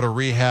 He'll go to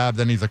rehab.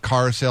 Then he's a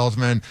car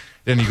salesman.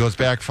 Then he goes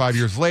back 5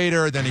 years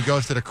later. Then he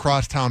goes to the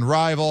crosstown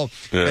rival.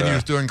 Yeah. And he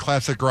was doing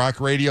classic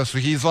rock radio. So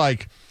he's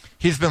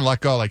been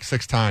let go like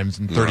 6 times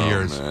in 30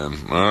 years. Man.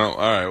 Well, all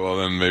right. Well,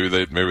 then maybe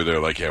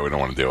they're like, yeah, we don't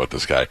want to deal with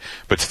this guy.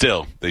 But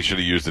still, they should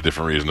have used a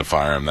different reason to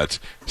fire him.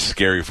 That's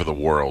scary for the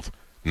world,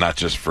 not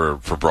just for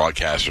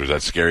broadcasters.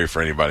 That's scary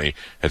for anybody.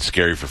 That's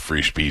scary for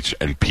free speech.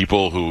 And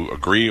people who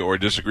agree or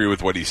disagree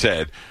with what he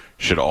said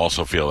should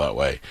also feel that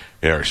way.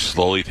 They are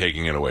slowly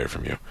taking it away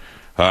from you.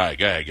 All right,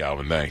 go ahead,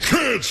 Galvin. Thanks.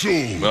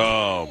 Cancelled.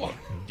 Oh,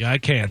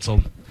 got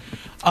canceled.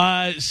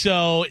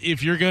 So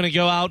if you're going to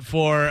go out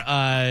for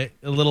a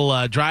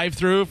little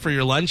drive-through for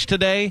your lunch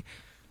today,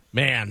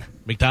 man,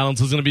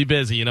 McDonald's is going to be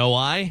busy. You know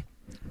why?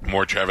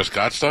 more Travis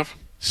Scott stuff?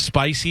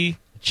 Spicy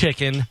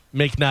chicken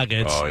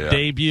McNuggets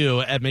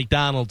debut at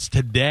McDonald's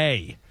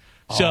today.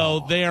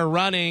 So they are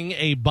running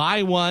a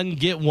buy one,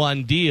 get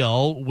one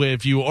deal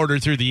if you order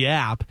through the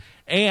app.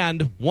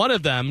 And one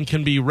of them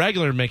can be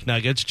regular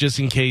McNuggets, just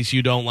in case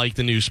you don't like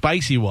the new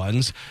spicy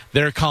ones.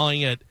 They're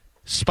calling it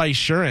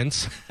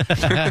Spicesurance.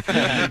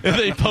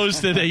 They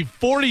posted a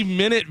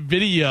 40-minute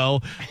video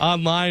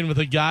online with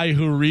a guy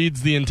who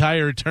reads the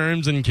entire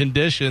terms and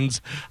conditions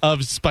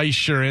of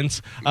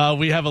Spicesurance.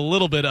 We have a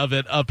little bit of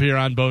it up here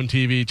on Bone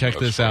TV. Check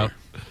this out.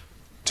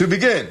 To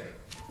begin,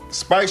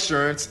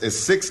 Spicesurance is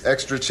 6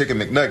 extra chicken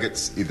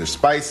McNuggets, either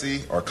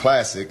spicy or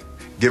classic,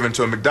 given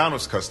to a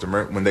McDonald's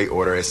customer when they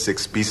order a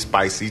 6-piece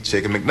spicy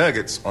chicken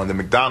McNuggets on the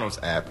McDonald's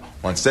app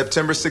on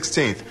September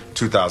 16th,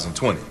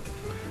 2020.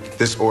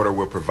 This order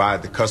will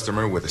provide the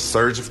customer with a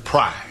surge of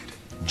pride,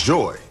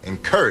 joy,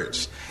 and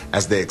courage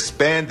as they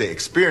expand the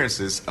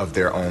experiences of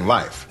their own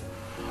life,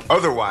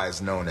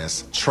 otherwise known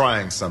as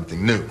trying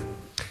something new.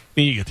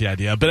 You get the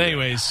idea. But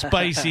anyways,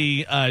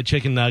 spicy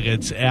chicken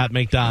nuggets at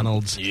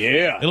McDonald's.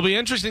 Yeah. It'll be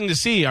interesting to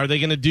see. Are they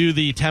going to do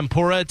the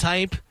tempura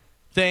type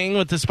thing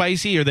with the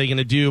spicy? Or are they going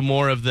to do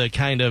more of the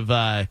kind of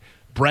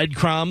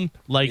breadcrumb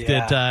like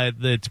that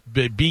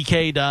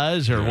BK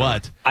does, or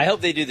what? I hope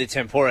they do the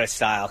tempura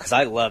style, because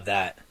I love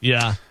that.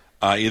 Yeah.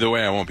 Either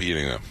way, I won't be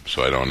eating them,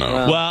 so I don't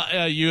know.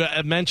 Well, you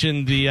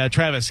mentioned the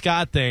Travis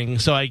Scott thing,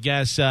 so I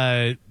guess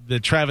the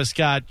Travis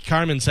Scott,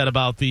 Carmen said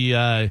about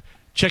the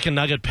chicken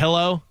nugget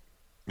pillow.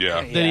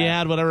 Yeah. That he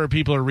had, whatever,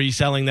 people are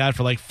reselling that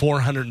for like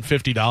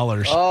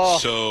 $450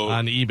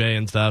 on eBay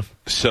and stuff.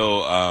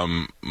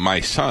 So my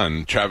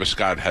son, Travis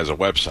Scott, has a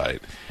website,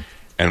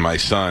 and my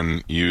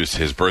son used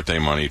his birthday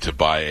money to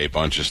buy a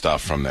bunch of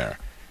stuff from there.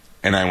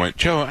 And I went,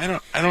 Joe, I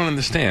don't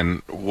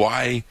understand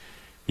why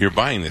you're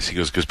buying this. He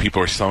goes, because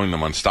people are selling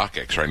them on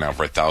StockX right now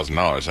for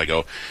 $1,000. I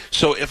go,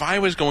 so if I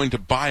was going to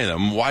buy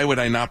them, why would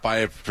I not buy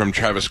it from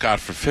Travis Scott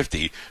for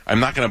 $50?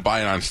 I'm not going to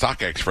buy it on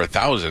StockX for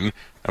 $1,000.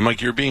 I'm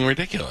like, you're being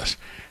ridiculous.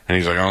 And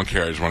he's like, I don't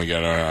care. I just want to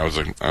get it. I was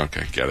like,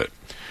 okay, get it.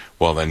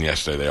 Well, then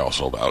yesterday they all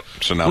sold out.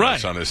 So now my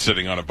son is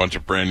sitting on a bunch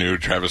of brand new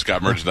Travis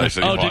Scott merchandise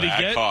that he bought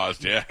at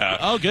cost. Yeah.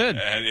 Oh, good.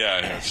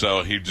 And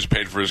so he just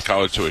paid for his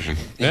college tuition.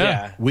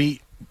 Yeah.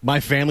 My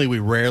family, we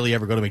rarely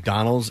ever go to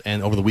McDonald's,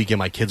 and over the weekend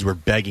my kids were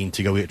begging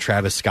to go get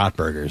Travis Scott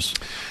burgers.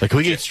 Like, can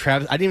we get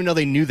Travis? I didn't even know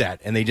they knew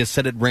that, and they just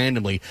said it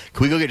randomly.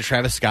 Can we go get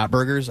Travis Scott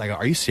burgers? I go,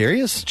 are you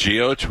serious?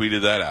 Gio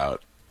tweeted that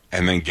out,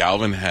 and then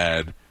Galvin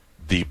had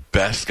the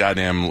best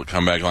goddamn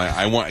comeback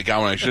line.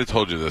 Galvin, I should have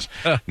told you this.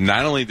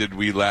 Not only did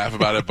we laugh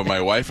about it, but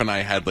my wife and I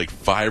had like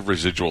 5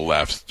 residual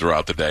laughs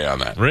throughout the day on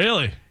that.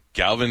 Really?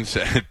 Galvin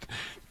said,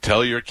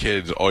 tell your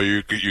kids,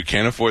 you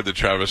can't afford the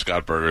Travis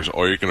Scott burgers,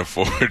 or you can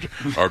afford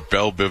our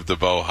Belle Biv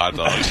DeVoe hot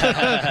dogs.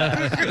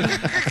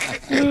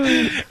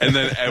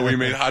 and we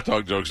made hot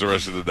dog jokes the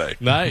rest of the day.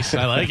 Nice.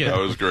 I like it. That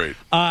was great.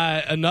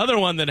 Another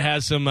one that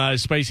has some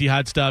spicy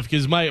hot stuff,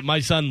 because my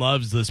son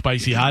loves the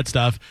spicy hot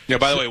stuff. Yeah,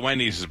 by the way,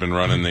 Wendy's has been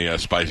running the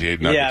spicy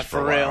nuggets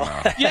for a while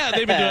now. Yeah,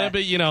 they've been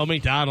doing it, but,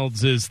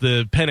 McDonald's is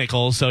the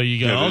pinnacle, so you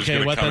go,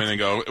 okay, what? Come in and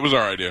go, it was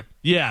our idea.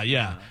 Yeah,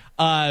 yeah.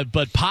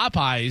 But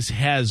Popeyes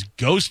has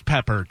ghost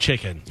pepper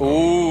chicken.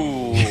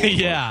 Ooh.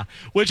 Yeah.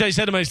 Which I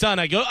said to my son,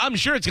 I'm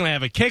sure it's going to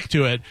have a kick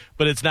to it,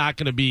 but it's not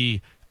going to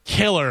be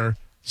killer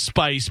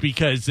spice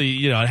because,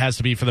 it has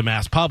to be for the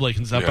mass public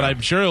and stuff. Yeah. But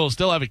I'm sure it'll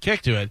still have a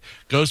kick to it.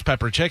 Ghost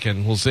pepper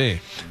chicken. We'll see.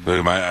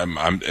 Look,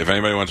 if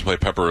anybody wants to play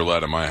pepper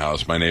roulette at my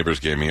house, my neighbors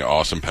gave me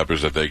awesome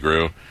peppers that they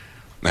grew.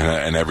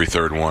 And every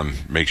third one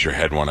makes your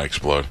head want to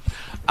explode.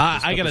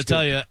 I got to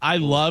tell you, I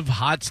love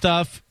hot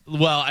stuff.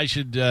 Well, I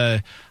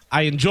should...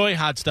 I enjoy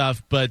hot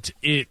stuff, but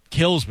it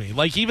kills me.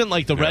 Like even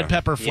like the red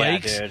pepper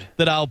flakes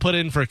that I'll put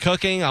in for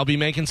cooking. I'll be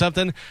making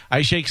something.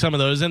 I shake some of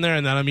those in there,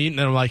 and then I'm eating,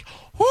 and I'm like,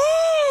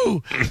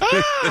 whoo!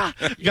 Ah!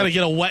 You got to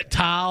get a wet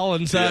towel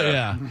and stuff.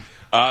 Yeah.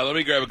 Let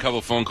me grab a couple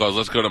phone calls.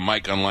 Let's go to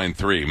Mike on line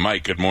 3.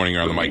 Mike, good morning.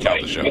 You're on the Mike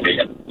Calta Show. Hey,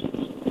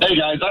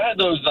 guys. I had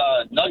those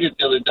nuggets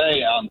the other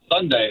day on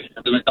Sunday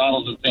at the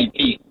McDonald's in St.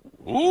 Pete.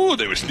 Ooh,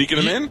 they were sneaking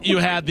them in? You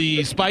had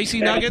the spicy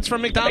nuggets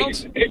from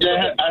McDonald's?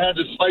 Yeah, I had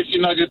the spicy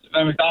nuggets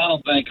at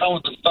McDonald's, and they come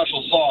with a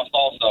special sauce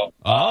also.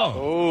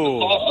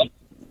 Oh.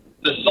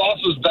 The sauce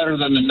was better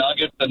than the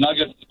nuggets. The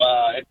nuggets,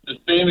 it's the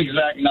same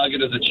exact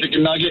nugget as a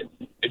chicken nugget.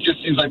 It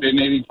just seems like they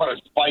maybe put a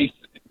spice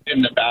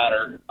in the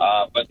batter,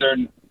 but they're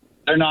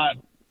not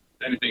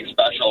anything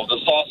special. The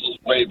sauce was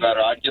way better.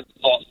 I'd get the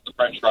sauce with the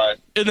French fries.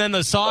 And then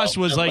the sauce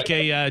was like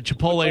a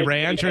Chipotle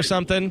ranch or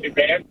something?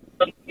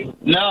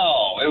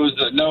 No, it was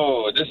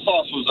no. This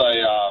sauce was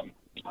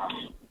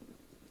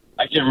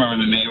I can't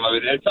remember the name of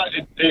it.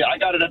 I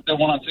got it at the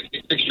one on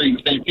 66th Street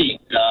in St. Pete.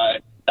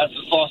 That's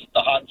the sauce the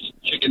hot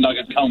chicken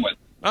nuggets come with.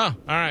 Oh, all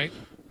right.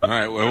 All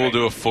right, well, we'll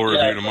do a full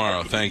review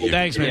tomorrow. Thank you.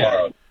 Thanks, man.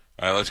 All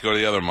right, let's go to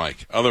the other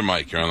Mike. Other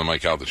Mike, you're on the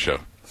Mike Calta Show.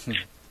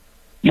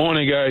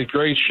 Morning, guys.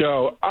 Great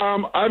show.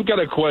 I've got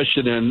a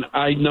question, and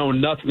I know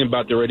nothing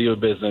about the radio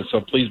business,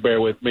 so please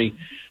bear with me.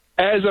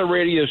 As a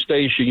radio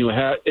station,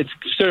 it's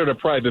considered a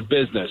private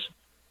business.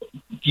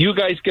 You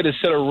guys get a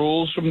set of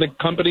rules from the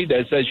company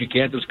that says you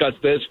can't discuss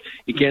this,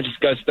 you can't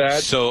discuss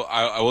that? So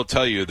I will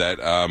tell you that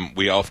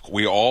we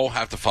all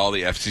have to follow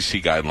the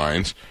FCC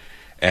guidelines,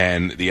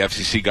 and the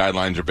FCC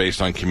guidelines are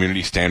based on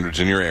community standards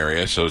in your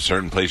area, so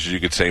certain places you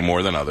could say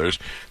more than others.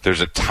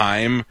 There's a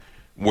time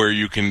where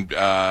you can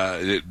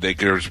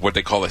there's what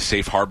they call a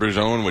safe harbor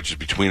zone, which is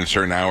between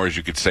certain hours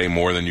you could say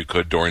more than you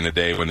could during the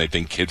day when they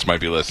think kids might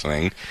be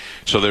listening.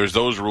 So there's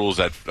those rules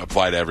that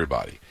apply to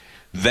everybody.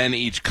 Then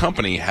each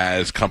company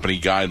has company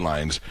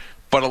guidelines,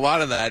 but a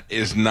lot of that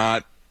is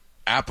not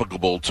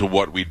applicable to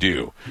what we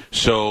do.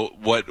 So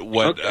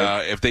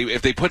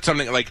if they put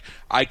something like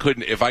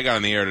if I got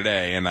on the air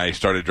today and I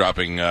started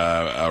dropping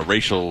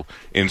racial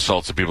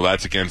insults to people,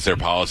 that's against their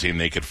policy and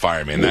they could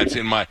fire me. And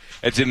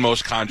it's in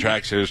most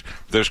contracts.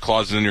 There's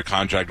clauses in your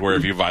contract where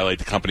if you violate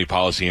the company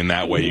policy in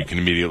that way, you can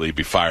immediately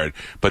be fired.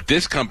 But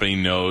this company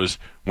knows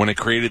when it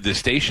created this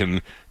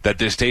station that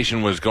this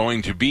station was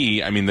going to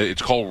be,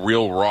 it's called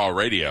Real Raw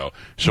Radio.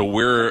 So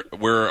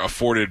we're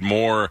afforded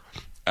more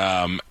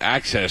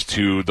access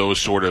to those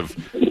sort of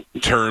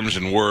terms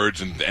and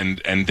words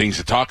and things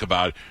to talk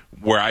about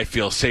where I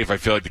feel safe. I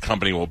feel like the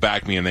company will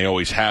back me, and they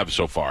always have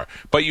so far.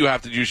 But you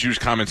have to just use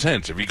common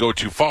sense. If you go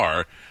too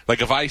far,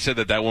 like if I said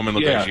that woman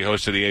looked like she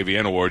hosted the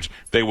AVN Awards,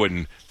 they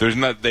wouldn't.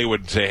 They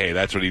would say, "Hey,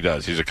 that's what he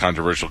does. He's a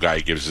controversial guy.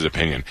 He gives his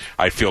opinion."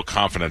 I feel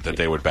confident that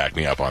they would back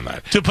me up on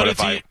that.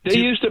 There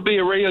used to be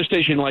a radio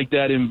station like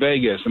that in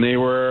Vegas, and they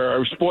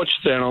were a sports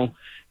channel,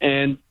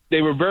 and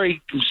they were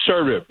very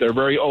conservative. They're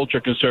very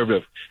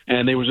ultra-conservative,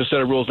 and there was a set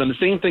of rules. And the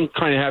same thing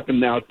kind of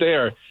happened out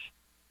there.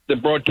 The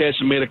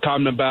broadcaster made a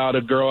comment about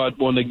a girl at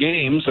one of the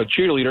games, a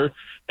cheerleader,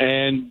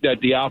 and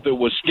that the outfit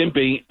was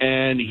skimpy,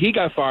 and he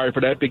got fired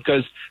for that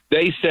because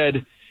they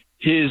said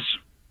his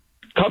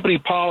company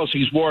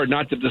policies were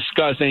not to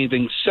discuss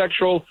anything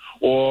sexual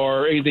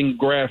or anything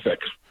graphic.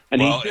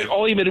 And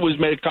all he did was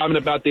make a comment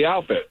about the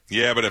outfit.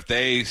 Yeah, but if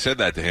they said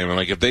that to him, and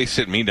if they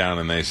sit me down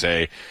and they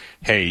say,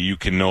 hey, you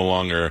can no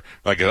longer,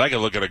 I could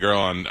look at a girl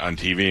on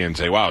TV and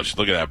say, wow,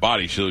 look at that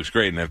body, she looks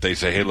great. And if they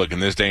say, hey, look, in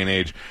this day and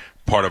age,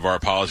 part of our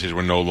policies,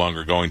 we're no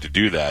longer going to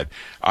do that,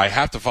 I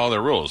have to follow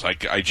their rules.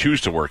 I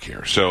choose to work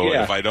here. So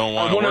if I don't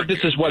want to work... I wonder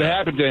if this is what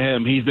happened to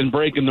him. He's been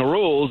breaking the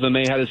rules, and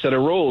they had a set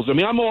of rules.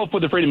 I'm all for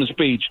the freedom of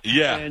speech.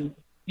 Yeah. And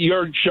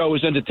your show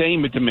is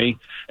entertainment to me,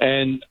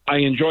 and I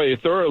enjoy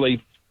it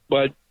thoroughly.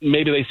 But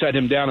maybe they sat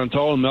him down and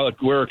told him,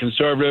 look, we're a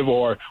conservative,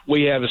 or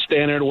we have a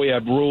standard, we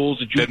have rules.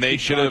 That then they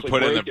should have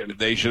put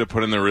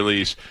in the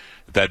release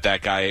that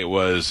guy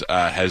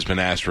has been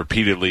asked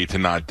repeatedly to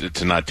not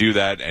do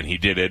that, and he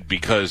did it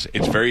because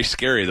it's very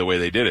scary the way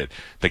they did it.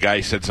 The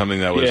guy said something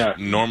that was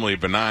normally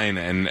benign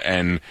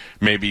and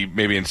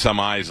maybe in some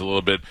eyes a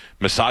little bit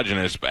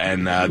misogynist,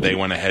 and they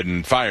went ahead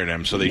and fired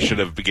him. So they should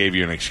have gave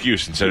you an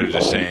excuse instead of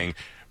just saying.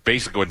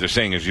 Basically, what they're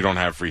saying is you don't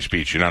have free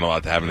speech. You're not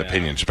allowed to have an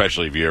opinion,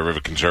 especially if you have a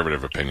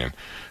conservative opinion.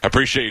 I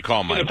appreciate you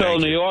calling, Mike. A fellow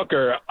New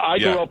Yorker, I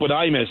grew up with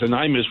Imus, and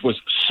Imus was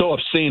so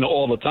obscene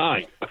all the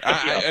time.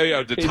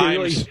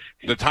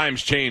 The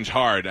times change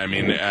hard.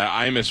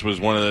 Imus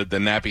was one of the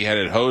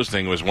nappy-headed hose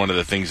thing was one of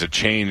the things that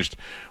changed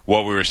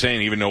what we were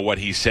saying, even though what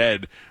he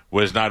said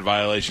was not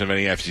violation of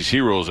any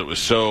FCC rules. It was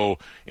so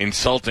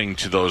insulting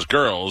to those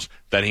girls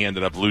that he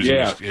ended up losing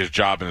his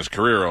job and his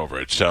career over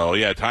it.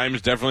 So,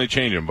 times definitely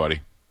changing, buddy.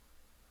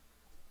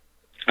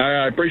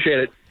 I appreciate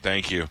it.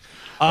 Thank you.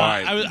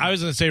 right. I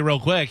was going to say real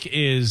quick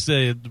is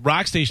the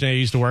rock station I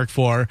used to work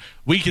for,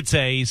 we could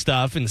say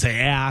stuff and say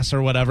ass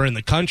or whatever. In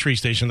the country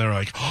station, they were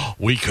like, oh,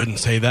 we couldn't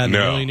say that in a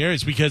million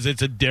years because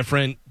it's a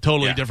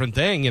totally different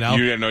thing, you know?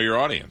 You didn't know your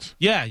audience.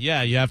 Yeah,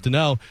 you have to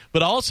know.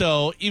 But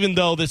also, even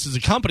though this is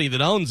a company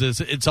that owns this,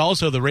 it's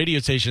also the radio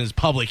station is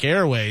public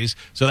airways,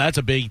 so that's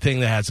a big thing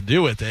that has to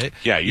do with it.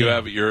 Yeah,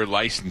 you're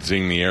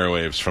licensing the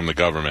airwaves from the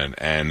government,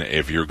 and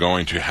if you're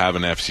going to have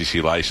an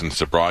FCC license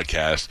to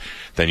broadcast,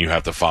 then you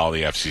have to follow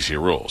the FCC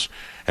rules.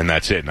 And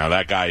that's it. Now,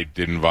 that guy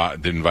didn't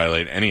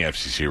violate any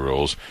FCC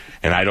rules,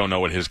 and I don't know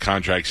what his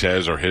contract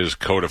says or his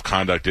code of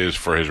conduct is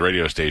for his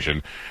radio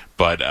station,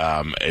 but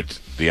it's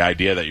the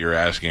idea that you're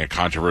asking a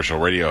controversial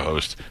radio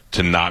host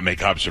to not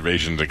make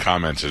observations and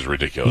comments is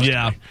ridiculous.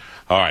 Yeah.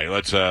 All right,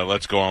 let's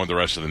go on with the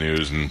rest of the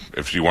news, and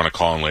if you want to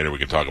call in later, we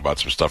can talk about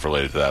some stuff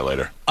related to that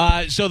later.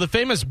 So the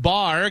famous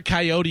bar,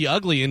 Coyote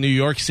Ugly in New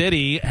York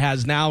City,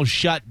 has now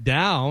shut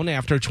down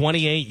after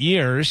 28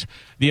 years.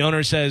 The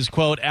owner says,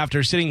 quote,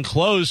 after sitting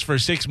closed for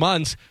 6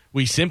 months,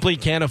 we simply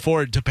can't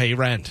afford to pay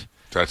rent.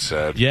 That's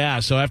sad. Yeah,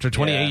 so after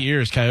 28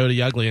 years,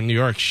 Coyote Ugly in New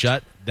York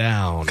shut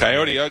down.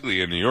 Coyote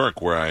Ugly in New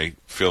York, where I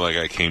feel like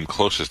I came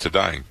closest to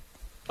dying.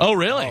 Oh,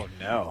 really? Oh,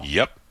 no.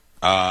 Yep.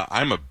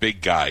 I'm a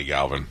big guy,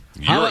 Galvin.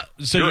 You're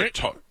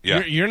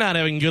not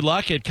having good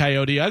luck at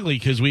Coyote Ugly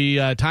because we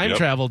time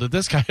traveled at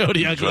this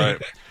Coyote Ugly.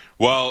 Right.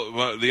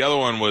 Well, the other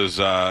one was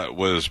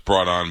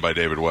brought on by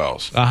David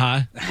Wells.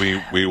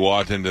 We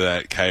walked into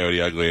that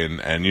Coyote Ugly,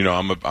 and you know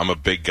I'm a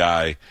big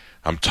guy.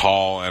 I'm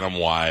tall and I'm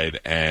wide,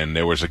 and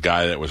there was a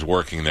guy that was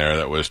working there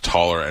that was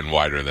taller and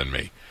wider than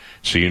me.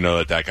 So you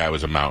know that guy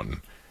was a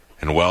mountain.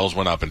 And Wells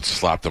went up and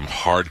slapped him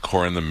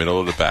hardcore in the middle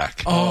of the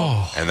back.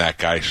 Oh. And that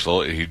guy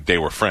they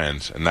were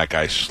friends, and that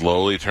guy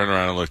slowly turned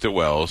around and looked at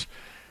Wells,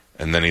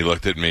 and then he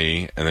looked at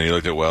me, and then he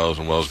looked at Wells,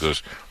 and Wells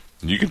goes,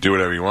 you can do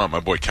whatever you want. My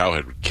boy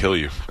Cowhead would kill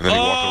you. And then he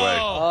walked away.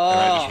 And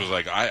I just was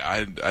like,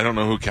 I don't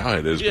know who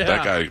Cowhead is, but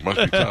that guy must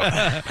be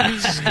tough.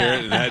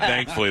 Scared. And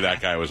thankfully, that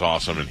guy was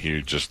awesome, and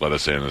he just let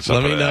us in. And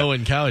let me know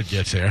when Cowhead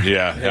gets here.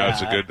 Yeah,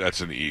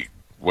 that's an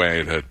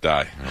way to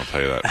die, I'll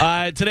tell you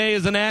that. Today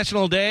is a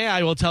national day.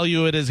 I will tell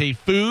you it is a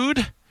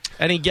food.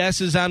 Any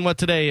guesses on what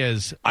today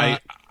is? I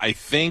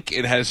think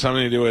it has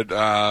something to do with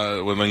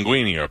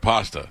linguine or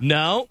pasta.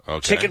 No.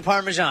 Okay. Chicken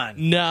Parmesan.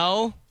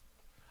 No.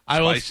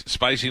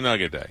 Spicy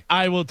Nugget Day.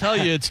 I will tell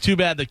you it's too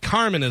bad that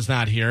Carmen is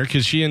not here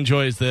because she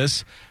enjoys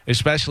this,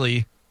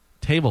 especially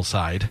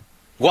tableside.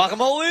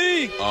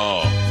 Guacamole!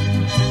 Oh.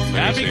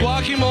 Happy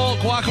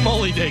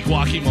guacamole day,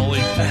 guacamole.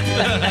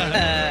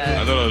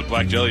 I thought it was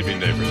Black Jelly Bean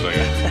Day for a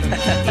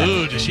second.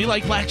 Ooh, does she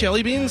like black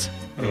jelly beans?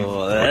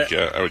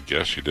 I would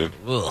guess she did.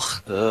 Ugh.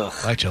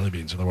 Black jelly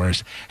beans are the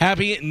worst.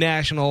 Happy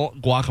National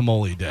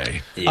Guacamole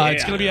Day.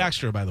 It's going to be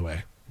extra, by the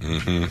way.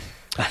 Mm-hmm.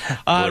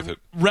 Worth it.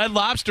 Red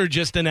Lobster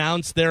just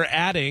announced they're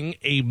adding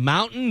a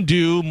Mountain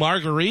Dew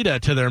margarita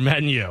to their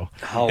menu.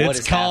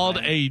 It's called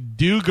a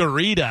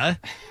Dew-garita.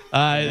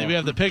 We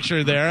have the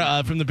picture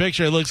there. From the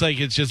picture, it looks like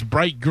it's just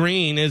bright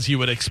green, as you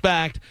would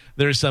expect.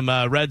 There's some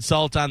red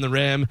salt on the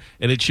rim,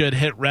 and it should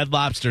hit Red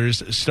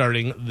Lobsters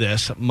starting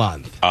this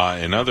month.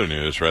 In other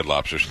news, Red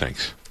Lobster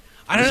stinks.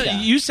 I don't know.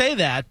 You say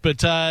that,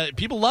 but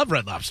people love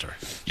Red Lobster.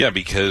 Yeah,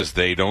 because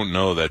they don't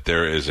know that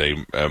there is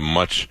a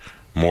much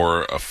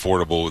more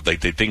affordable.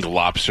 Like they think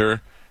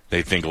lobster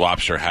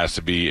has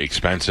to be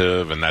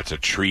expensive, and that's a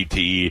treat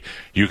to eat.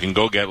 You can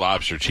go get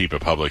lobster cheap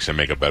at Publix and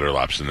make a better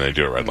lobster than they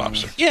do at Red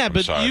Lobster. Yeah,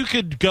 but you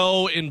could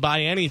go and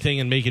buy anything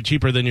and make it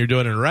cheaper than you're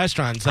doing in a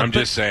restaurant. I'm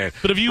just saying.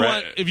 But if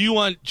you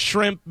want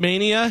shrimp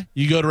mania,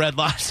 you go to Red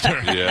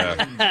Lobster.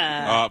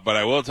 Yeah. But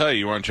I will tell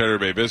you, want Cheddar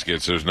Bay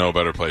biscuits, there's no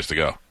better place to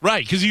go.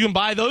 Right, because you can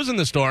buy those in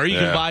the store. You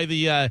can buy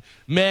the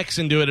mix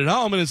and do it at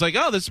home, and it's like,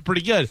 oh, this is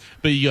pretty good.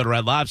 But you go to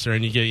Red Lobster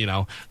and you get,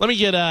 let me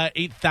get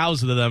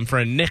 8,000 of them for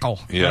a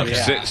nickel. Yeah.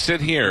 Sit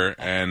here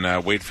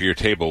and wait for your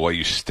table while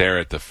you stare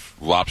at the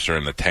lobster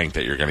in the tank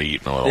that you're going to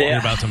eat in a little while. You're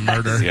about to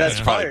murder. Yeah, it's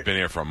probably been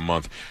here for a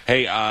month.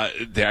 Hey,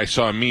 I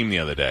saw a meme the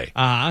other day.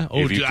 I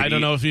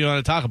don't know if you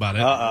want to talk about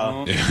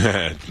it.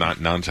 It's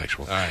not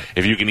non-sexual. All right.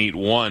 If you can eat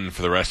one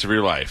for the rest of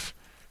your life,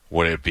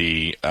 would it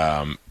be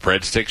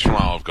breadsticks from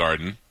Olive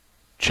Garden,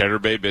 Cheddar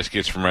Bay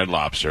biscuits from Red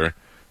Lobster,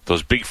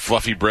 those big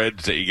fluffy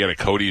breads that you get at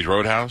Cody's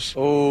Roadhouse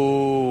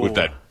with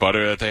that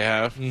butter that they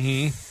have?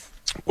 Mm-hmm.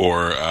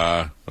 Or,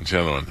 what's the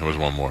other one? There was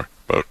one more,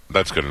 but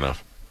that's good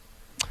enough.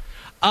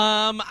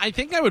 I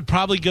think I would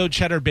probably go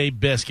Cheddar Bay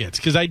biscuits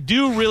because I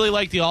do really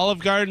like the Olive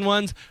Garden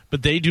ones,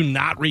 but they do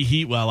not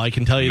reheat well. I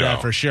can tell you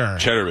that for sure.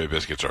 Cheddar Bay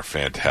biscuits are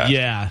fantastic.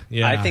 Yeah.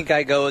 I think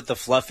I go with the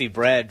fluffy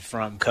bread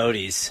from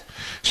Cody's.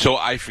 So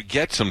I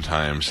forget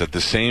sometimes that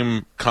the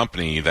same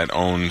company that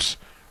owns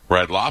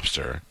Red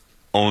Lobster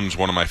owns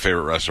one of my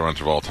favorite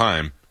restaurants of all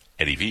time,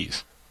 Eddie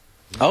V's.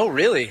 Oh,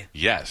 really?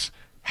 Yes.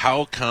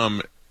 How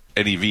come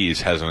Eddie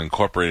V's hasn't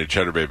incorporated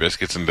Cheddar Bay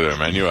biscuits into their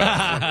menu?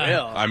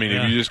 I mean,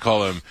 if you just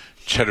call them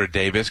Cheddar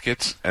Day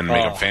biscuits and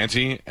make them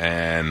fancy,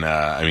 and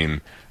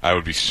I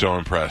would be so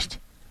impressed.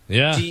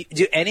 Yeah.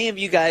 Do any of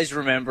you guys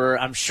remember,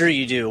 I'm sure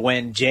you do,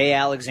 when J.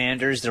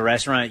 Alexander's, the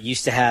restaurant,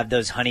 used to have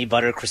those honey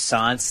butter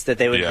croissants that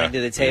they would bring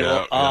to the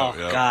table?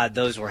 God,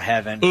 those were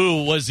heaven.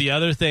 Ooh, was the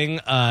other thing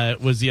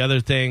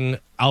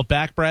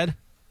Outback bread?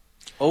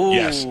 Oh,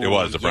 yes, it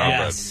was the brown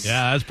bread.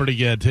 Yeah, that's pretty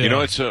good too. You know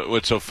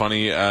what's so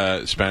funny,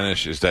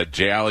 Spanish, is that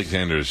J.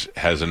 Alexander's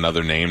has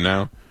another name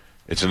now.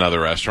 It's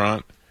another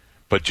restaurant,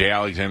 but J.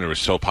 Alexander was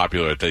so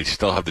popular that they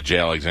still have the J.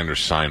 Alexander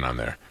sign on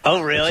there.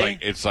 Oh, really?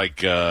 It's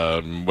like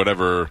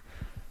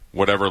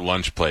whatever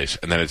lunch place,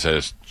 and then it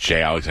says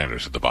J.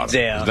 Alexander's at the bottom.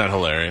 Yeah. Isn't that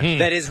hilarious?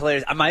 That is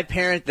hilarious.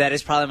 That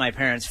is probably my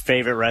parents'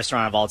 favorite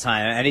restaurant of all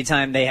time.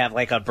 Anytime they have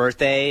like a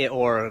birthday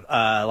or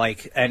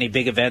like any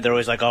big event, they're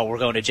always like, "Oh, we're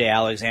going to J.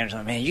 Alexander's." I'm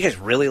like, man, you guys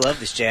really love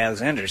this J.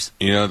 Alexander's.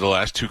 You know, the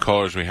last two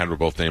callers we had were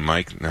both named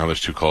Mike. Now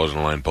there's two callers on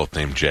the line, both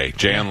named Jay.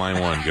 Jay on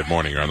line one. Good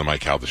morning. You're on the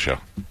Mike Calda Show.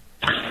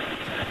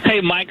 Hey,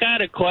 Mike, I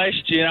had a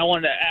question. I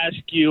wanted to ask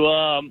you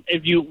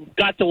if you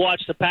got to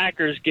watch the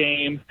Packers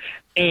game,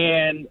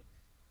 and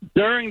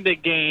during the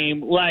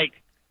game, like,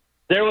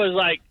 there was,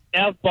 like,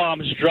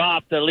 F-bombs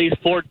dropped at least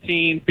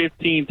 14,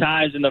 15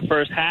 times in the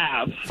first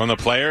half. From the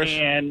players?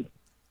 And,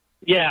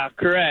 yeah,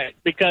 correct.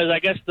 Because I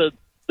guess the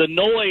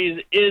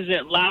noise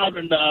isn't loud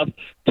enough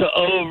to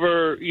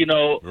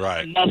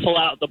muffle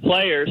out the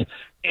players.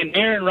 And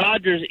Aaron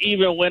Rodgers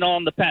even went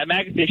on the Pat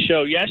McAfee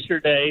show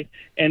yesterday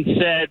and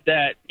said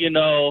that,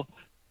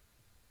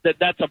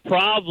 that's a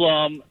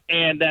problem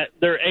and that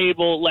they're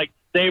able, like,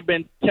 they've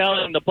been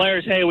telling the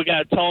players, hey, we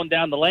got to tone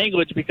down the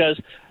language because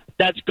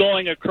that's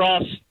going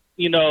across,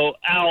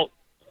 out,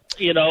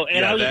 and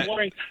I was just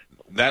wondering.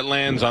 That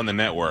lands on the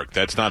network.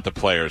 That's not the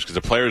players, because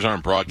the players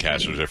aren't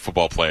broadcasters; they're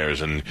football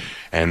players, and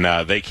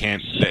they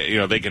can't.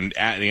 They can. The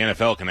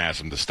NFL can ask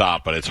them to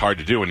stop, but it's hard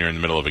to do when you're in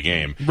the middle of a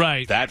game.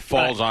 Right. That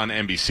falls on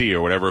NBC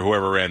or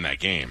whoever ran that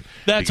game.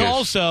 That's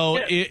also,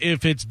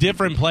 if it's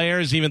different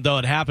players, even though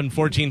it happened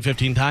 14,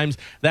 15 times,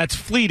 that's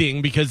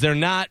fleeting because they're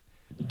not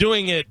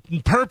doing it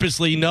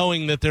purposely,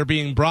 knowing that they're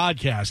being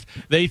broadcast.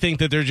 They think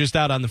that they're just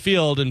out on the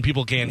field and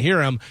people can't hear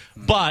them.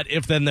 But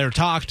if then they're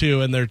talked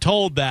to and they're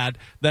told that,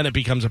 then it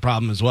becomes a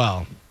problem as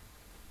well.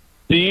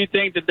 Do you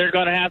think that they're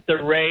going to have to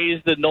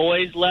raise the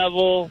noise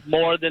level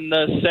more than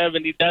the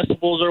 70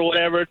 decibels or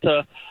whatever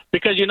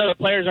because the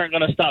players aren't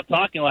going to stop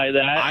talking like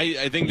that?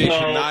 I think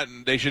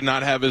they should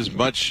not have as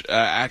much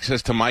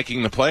access to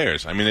miking the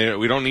players. I mean,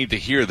 we don't need to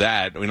hear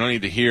that. We don't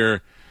need to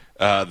hear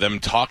them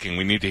talking.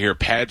 We need to hear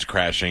pads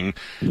crashing.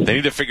 They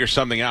need to figure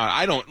something out.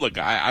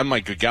 I'm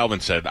like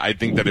Galvin said, I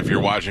think that if you're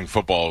watching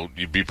football,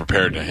 you'd be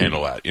prepared to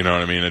handle that. You know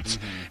what I mean?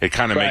 It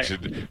kind of makes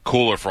it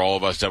cooler for all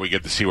of us that we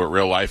get to see what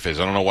real life is.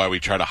 I don't know why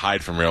we try to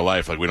hide from real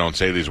life. Like, we don't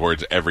say these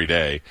words every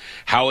day.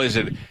 How is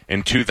it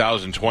in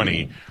 2020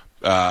 you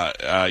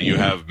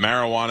have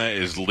marijuana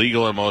is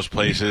legal in most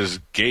places,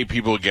 gay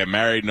people get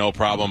married, no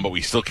problem, but we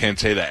still can't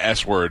say the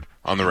S word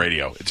on the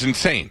radio? It's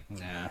insane.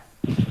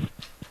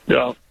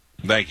 Yeah.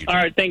 Thank you, Jay. All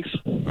right, thanks.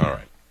 All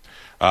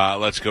right.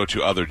 Let's go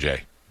to Other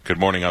Jay. Good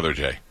morning, Other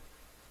Jay.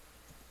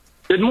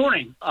 Good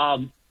morning.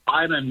 I'm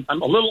a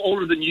little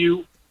older than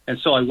you, and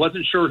so I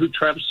wasn't sure who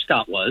Travis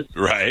Scott was.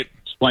 Right.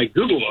 So I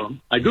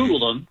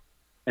Googled him,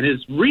 and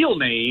his real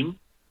name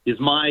is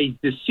my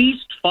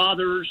deceased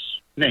father's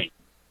name.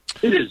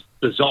 It is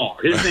bizarre.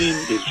 His name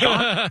is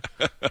Jacques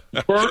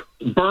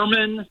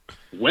Berman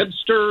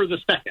Webster II.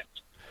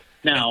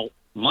 Now,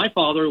 my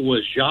father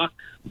was Jacques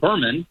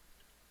Berman,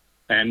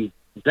 and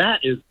that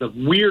is the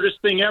weirdest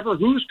thing ever.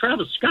 Who's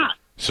Travis Scott?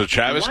 So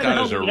Travis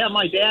Scott is have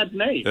my dad's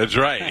name. That's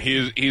right.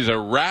 He's a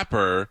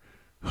rapper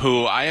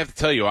who, I have to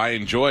tell you, I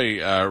enjoy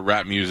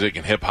rap music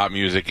and hip hop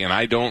music, and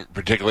I don't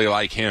particularly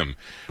like him,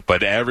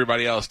 but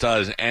everybody else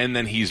does. And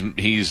then he's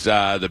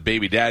the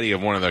baby daddy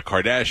of one of the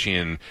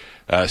Kardashian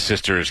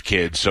sisters'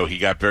 kids, so he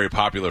got very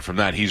popular from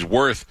that. He's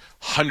worth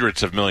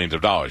hundreds of millions of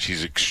dollars.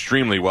 He's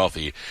extremely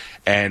wealthy,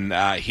 and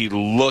he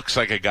looks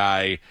like a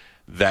guy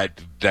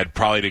that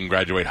probably didn't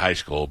graduate high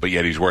school, but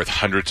yet he's worth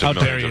hundreds of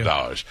millions of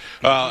dollars.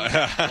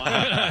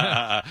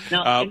 Now,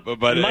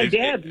 but my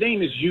dad's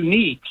name is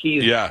unique. He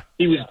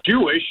was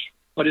Jewish,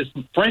 but his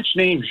French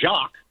name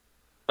Jacques,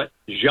 but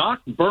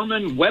Jacques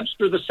Berman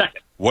Webster II.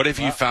 What if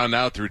you found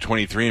out through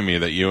 23andMe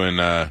that you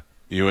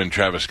and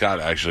Travis Scott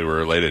actually were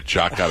related?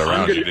 Jacques got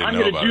around. You didn't know about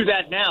it. I'm going to do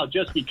that now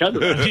just because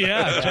of it.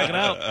 Yeah, check it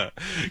out.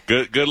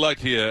 Good luck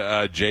to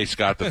you, Jay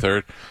Scott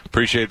III.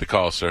 Appreciate the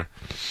call, sir.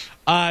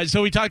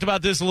 So we talked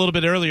about this a little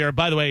bit earlier.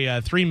 By the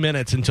way, 3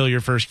 minminutes until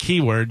your first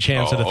keyword,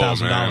 chance at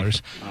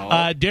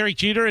 $1,000. Derek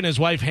Jeter and his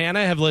wife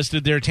Hannah have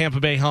listed their Tampa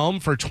Bay home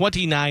for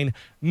 $29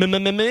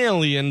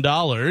 million.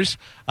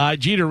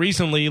 Jeter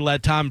recently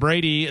let Tom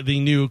Brady, the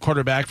new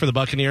quarterback for the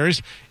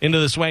Buccaneers, into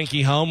the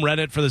swanky home, rent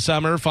it for the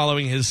summer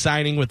following his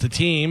signing with the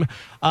team.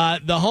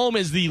 The home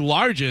is the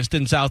largest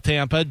in South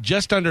Tampa,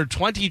 just under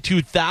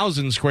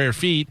 22,000 square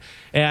feet,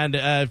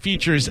 and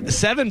features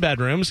 7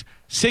 bedrooms,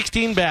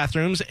 16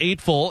 bathrooms, 8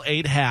 full,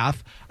 8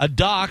 half, a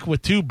dock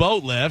with 2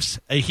 boat lifts,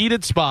 a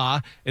heated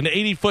spa, an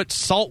 80-foot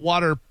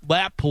saltwater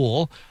lap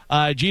pool,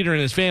 Jeter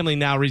and his family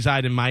now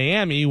reside in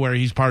Miami, where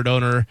he's part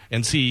owner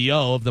and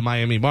CEO of the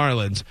Miami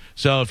Marlins.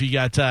 So if you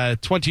got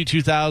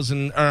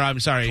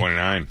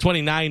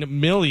 $29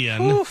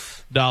 million.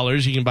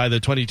 You can buy the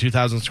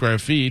 22,000 square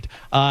feet.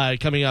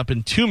 Coming up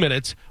in 2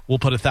 minutes, we'll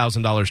put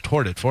 $1,000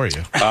 toward it for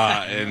you.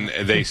 And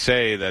they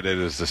say that it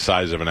is the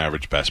size of an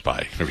average Best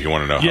Buy, if you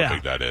want to know how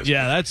big that is.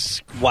 Yeah,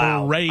 that's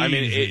wow. crazy. I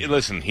mean,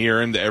 listen, he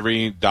earned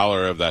every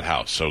dollar of that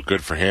house, so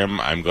good for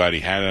him. I'm glad he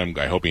had it.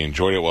 I hope he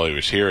enjoyed it while he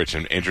was here. It's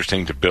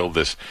interesting to build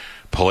this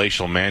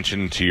palatial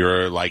mansion to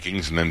your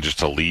likings and then just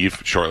to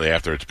leave shortly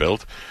after it's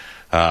built.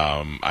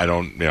 I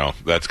don't,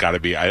 that's got to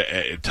be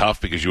tough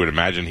because you would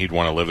imagine he'd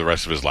want to live the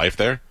rest of his life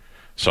there.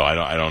 So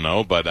I don't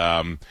know, but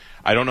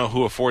I don't know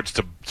who affords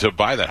to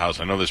buy that house.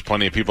 I know there's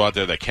plenty of people out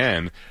there that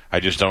can.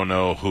 I just don't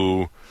know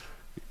who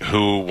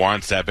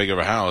wants that big of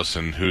a house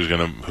and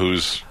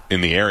who's in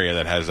the area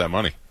that has that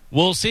money.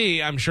 We'll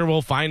see. I'm sure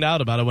we'll find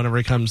out about it whenever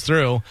it comes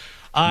through.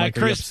 Mike,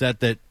 Chris, are you upset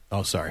that?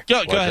 Oh, sorry.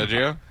 Go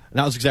ahead.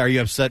 Now, are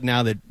you upset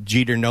now that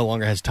Jeter no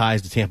longer has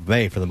ties to Tampa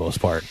Bay for the most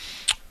part?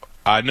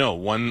 No,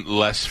 one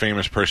less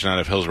famous person out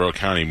of Hillsborough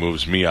County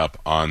moves me up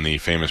on the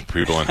famous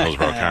people in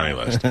Hillsborough County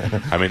list.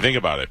 I mean, think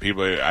about it.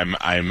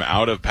 I'm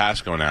out of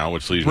Pasco now,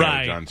 which leaves me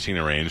out of John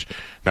Cena range.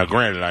 Now,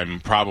 granted, I'm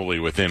probably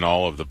within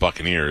all of the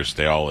Buccaneers.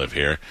 They all live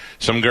here.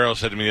 Some girl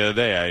said to me the other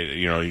day,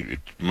 it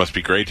must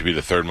be great to be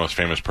the third most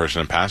famous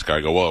person in Pasco.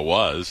 I go, well, it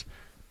was.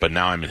 But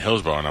now I'm in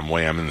Hillsborough, and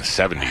I'm in the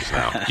 70s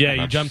now. Yeah,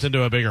 you jumped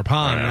into a bigger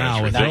pond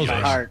now with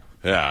Hillsborough.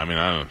 Yeah, I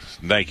mean,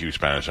 thank you,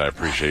 Spanish. I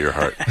appreciate your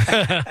heart.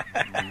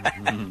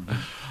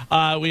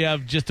 We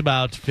have just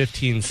about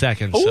 15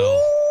 seconds.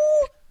 So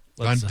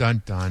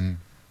done.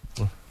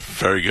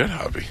 Very good,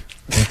 Hobby.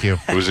 Thank you.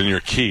 It was in your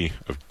key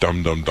of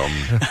dum dum dum.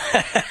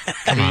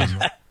 Come on.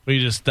 We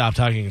just stop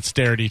talking and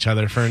stare at each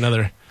other for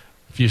another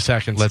few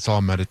seconds. Let's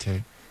all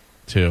meditate.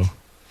 2,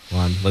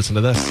 1. Listen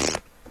to this.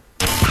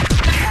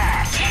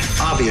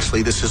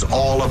 Obviously, this is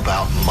all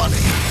about money.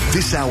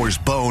 This hour's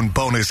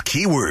bonus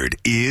keyword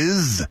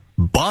is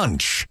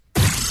bunch.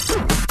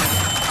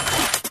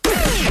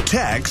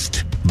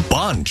 Text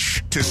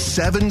bunch to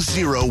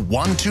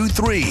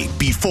 70123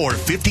 before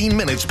 15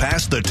 minutes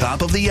past the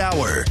top of the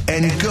hour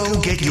and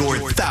go get your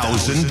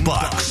 $1,000.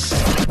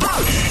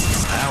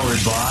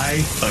 Powered by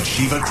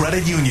Achieva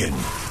Credit Union.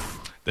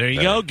 There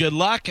you go. Good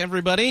luck,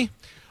 everybody.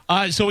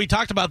 So we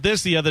talked about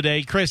this the other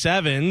day. Chris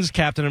Evans,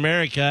 Captain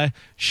America,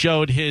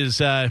 moved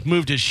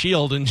his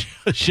shield and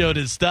showed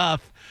his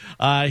stuff.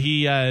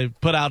 He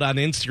put out on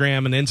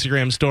Instagram an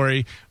Instagram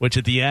story, which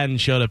at the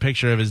end showed a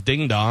picture of his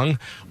ding-dong.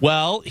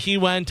 Well, he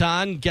went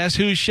on Guess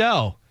Who's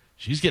show.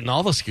 She's getting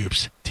all the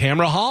scoops.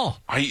 Tamara Hall.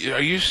 Are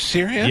you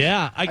serious?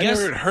 Yeah. I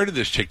never heard of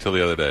this chick till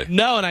the other day.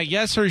 No, and I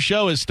guess her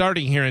show is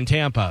starting here in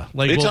Tampa.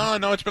 It's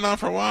on. No, it's been on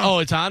for a while. Oh,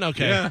 it's on?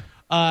 Okay. Yeah.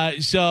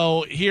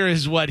 So here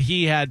is what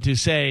he had to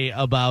say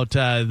about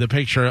the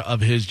picture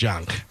of his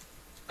junk.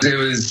 It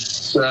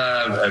was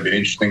an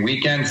interesting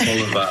weekend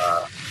full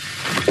of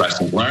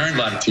lessons learned, a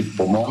lot of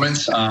teachable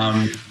moments.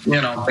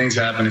 Things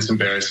happen. It's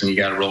embarrassing. You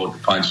got to roll with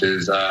the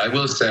punches. I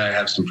will say I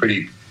have some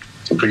pretty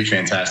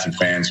fantastic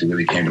fans who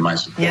really came to my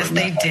support. Yes,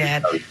 they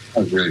did. That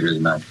was really, really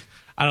nice.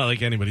 I don't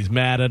think anybody's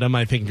mad at him.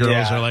 I think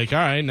girls are like, all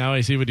right, now I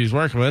see what he's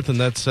working with, and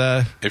that's...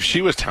 If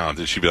she was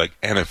talented, she'd be like,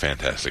 and a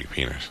fantastic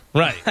penis.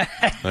 Right.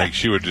 Like,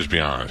 she would just be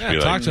honest. Yeah,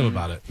 talk to him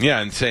about it.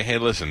 Yeah, and say, hey,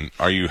 listen,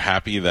 are you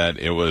happy that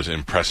it was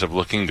impressive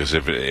looking? Because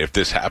if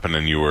this happened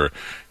and you were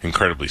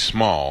incredibly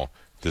small,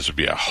 this would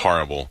be a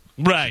horrible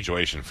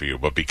situation for you.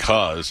 But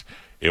because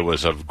it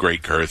was of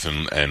great girth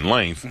and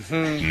length,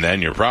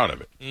 then you're proud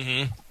of it.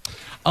 Mm-hmm.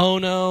 Oh,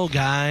 no,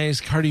 guys.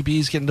 Cardi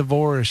B's getting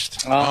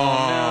divorced. Oh,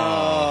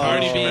 no.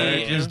 Cardi B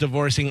is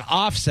divorcing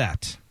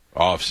Offset.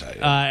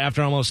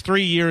 After almost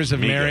 3 years of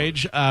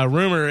marriage.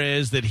 Rumor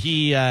is that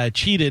he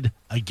cheated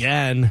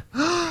again.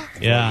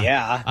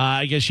 Yeah.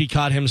 I guess she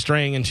caught him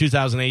straying in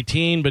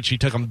 2018, but she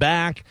took him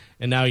back,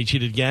 and now he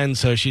cheated again.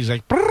 So she's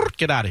like,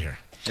 get out of here.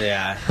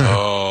 Yeah.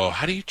 Oh,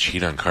 how do you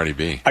cheat on Cardi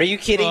B? Are you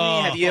kidding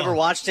me? Have you ever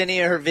watched any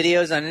of her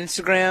videos on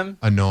Instagram?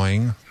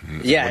 Annoying.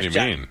 Yeah. What do you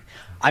mean?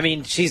 I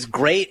mean, she's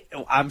great.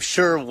 I'm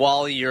sure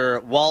while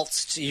you're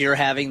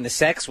having the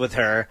sex with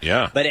her.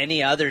 Yeah. But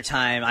any other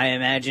time, I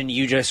imagine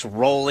you just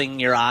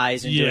rolling your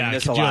eyes and doing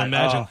this a lot. Could you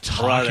imagine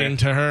talking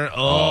to her?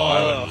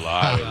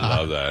 I would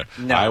love that.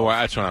 No.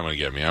 That's what I'm going to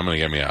get me. I'm going to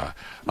get me a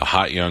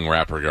hot young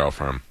rapper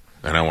girlfriend,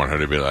 and I want her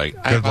to be like,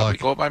 Good luck.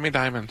 Go buy me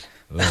diamonds.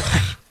 I'll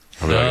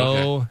be like,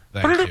 okay.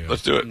 Thank you.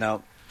 Let's do it.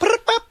 No.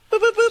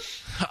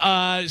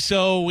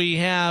 So we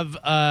have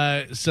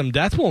some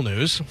Death Pool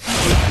news.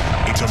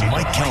 It's a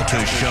Mike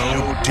Calta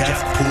Show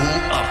Death Pool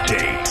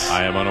Update.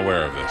 I am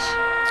unaware of this.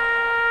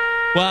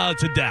 Well,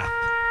 it's a death.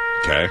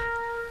 Okay.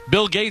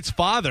 Bill Gates'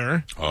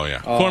 father,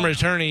 former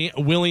attorney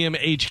William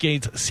H.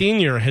 Gates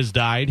Sr., has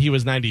died. He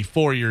was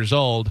 94 years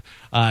old.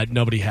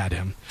 Nobody had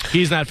him.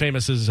 He's not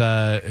famous as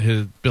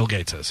Bill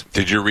Gates is.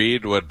 Did you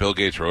read what Bill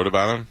Gates wrote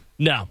about him?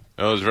 No.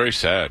 It was very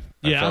sad.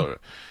 I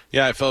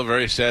felt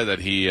very sad that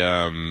he,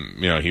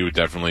 he would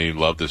definitely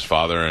loved his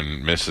father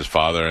and missed his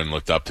father and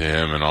looked up to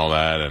him and all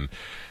that. And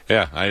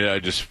Yeah, I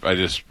just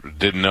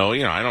didn't know.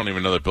 I don't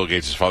even know that Bill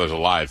Gates' father's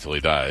alive till he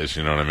dies.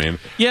 You know what I mean?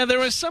 Yeah, there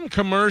was some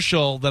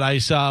commercial that I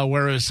saw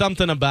where it was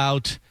something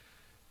about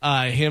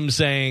him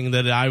saying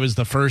that I was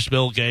the first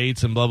Bill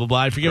Gates and blah, blah, blah.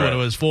 I forget what it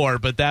was for,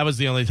 but that was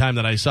the only time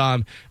that I saw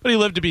him. But he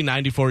lived to be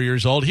 94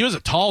 years old. He was a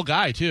tall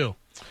guy, too.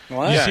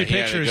 What? You Yeah, see he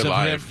had a pictures good of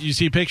life. him. You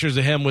see pictures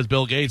of him with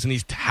Bill Gates, and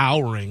he's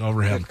towering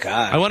over him. Oh,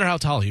 God. I wonder how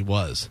tall he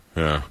was.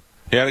 Yeah,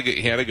 he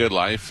had a good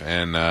life,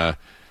 and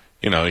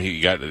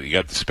he got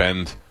to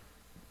spend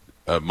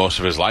most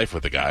of his life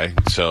with the guy.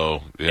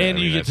 So And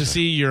you get to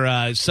see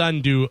your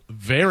son do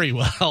very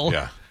well.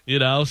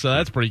 Yeah. So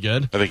that's pretty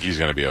good. I think he's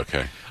going to be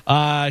okay.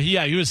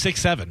 He was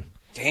 6'7".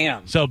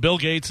 Damn. So Bill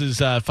Gates is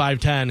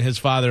 5'10". His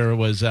father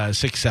was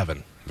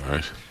 6'7". All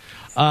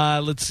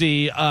right. Let's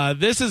see.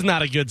 This is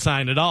not a good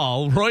sign at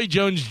all. Roy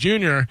Jones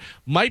Jr.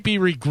 might be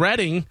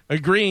regretting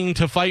agreeing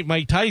to fight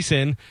Mike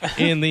Tyson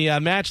in the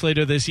match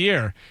later this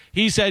year.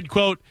 He said,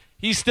 quote,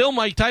 "He's still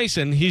Mike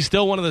Tyson. He's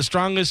still one of the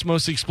strongest,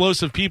 most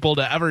explosive people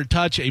to ever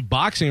touch a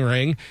boxing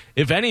ring.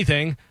 If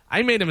anything,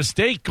 I made a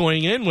mistake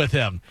going in with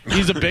him.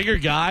 He's a bigger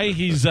guy.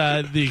 He's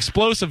the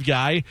explosive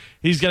guy.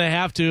 He's going to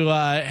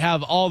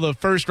have all the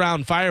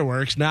first-round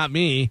fireworks, not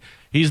me.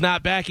 He's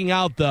not backing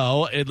out,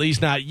 though, at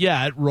least not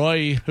yet.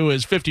 Roy, who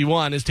is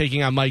 51, is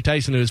taking on Mike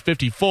Tyson, who is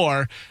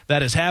 54.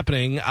 That is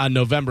happening on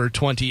November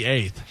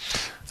 28th.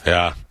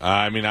 Yeah,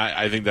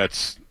 I think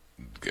that's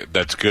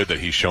good that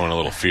he's showing a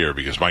little fear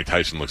because Mike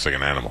Tyson looks like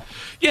an animal.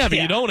 Yeah, but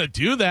you don't want to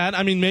do that.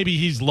 I mean, maybe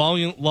he's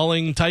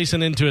lulling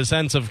Tyson into a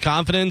sense of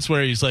confidence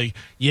where he's like,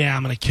 yeah,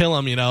 I'm going to kill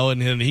him,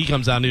 and then he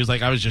comes out and he's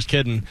like, I was just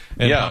kidding.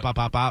 And pop, pop,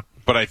 pop, pop.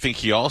 But I think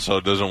he also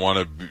doesn't want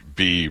to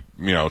be,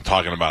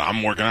 talking about,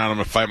 I'm working out, I'm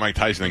going to fight Mike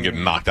Tyson and get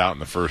knocked out in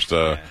the first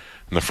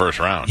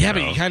round. Yeah,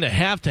 but you kind of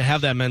have to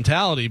have that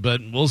mentality,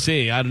 but we'll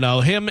see. I don't know.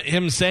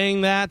 Him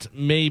saying that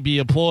may be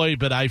a ploy,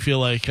 but I feel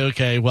like,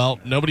 okay, well,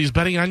 nobody's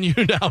betting on you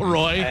now,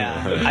 Roy.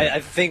 Yeah. I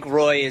think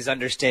Roy is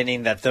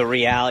understanding that the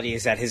reality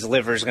is that his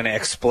liver is going to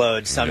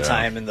explode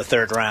sometime in the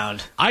third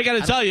round. I got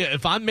to tell you,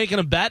 if I'm making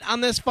a bet on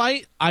this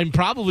fight, I'm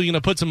probably going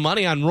to put some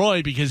money on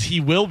Roy because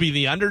he will be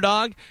the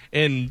underdog.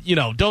 And,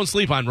 don't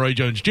sleep on Roy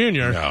Jones Jr.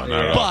 No, not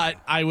at all. But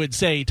I would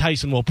say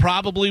Tyson will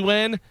probably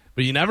win.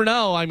 But you never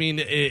know. I mean,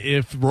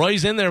 if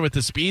Roy's in there with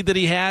the speed that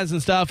he has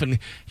and stuff, and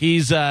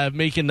he's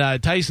making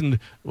Tyson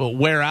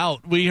wear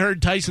out. We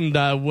heard Tyson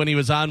when he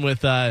was on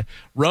with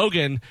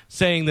Rogan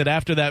saying that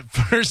after that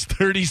first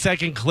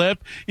 30-second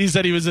clip, he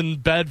said he was in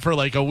bed for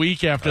like a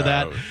week after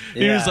that.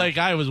 He was like,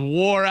 I was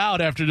wore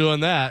out after doing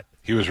that.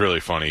 He was really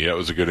funny. That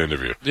was a good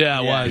interview.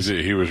 Yeah, it was.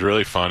 He was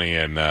really funny,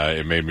 and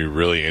it made me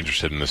really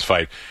interested in this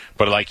fight.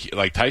 But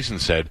like Tyson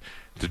said,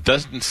 there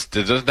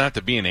doesn't have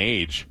to be an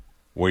age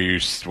where you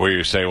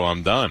say, well,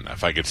 I'm done.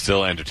 If I could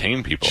still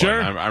entertain people. Sure.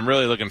 And I'm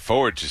really looking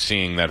forward to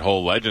seeing that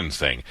whole Legends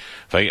thing.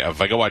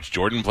 If I go watch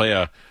Jordan play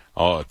a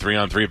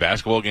 3-on-3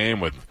 basketball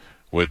game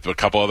with a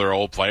couple other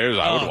old players,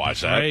 I would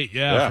watch that. Great,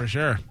 yeah, for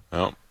sure.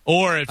 Well,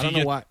 or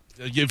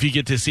if you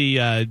get to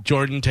see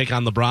Jordan take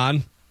on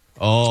LeBron.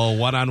 Oh,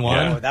 one-on-one.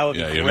 Yeah. Oh, that would be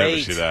You'll great.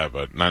 never see that,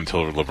 but not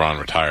until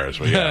LeBron retires.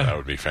 But yeah, that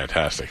would be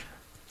fantastic.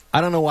 I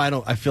don't know why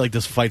I feel like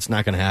this fight's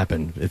not going to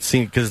happen. It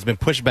seems because it's been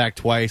pushed back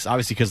twice,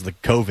 obviously because of the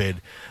COVID.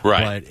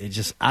 Right. But it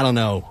just, I don't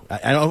know.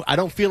 I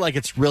don't feel like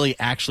it's really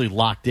actually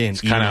locked in.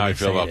 It's kind of how I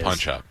feel about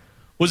Punch Up.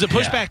 Was it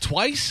pushed back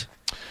twice?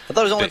 I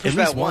thought it was only pushed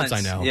back once. I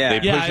know. Yeah.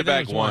 They pushed it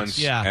back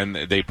once, and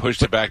they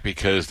pushed it back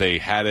because they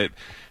had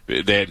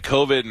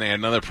COVID and they had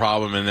another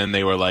problem, and then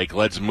they were like,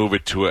 let's move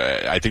it to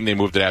I think they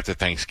moved it after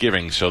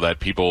Thanksgiving so that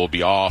people will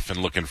be off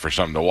and looking for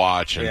something to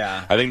watch. And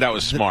I think that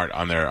was smart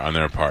on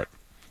their part.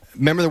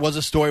 Remember there was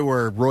a story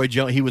where Roy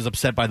Jones, he was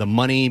upset by the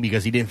money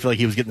because he didn't feel like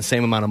he was getting the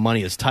same amount of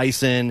money as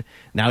Tyson.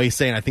 Now he's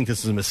saying, I think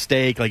this is a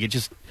mistake. Like,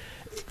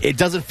 it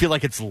doesn't feel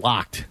like it's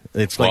locked.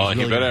 It's like, well,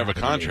 he better have a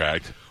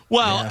contract.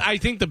 Well, I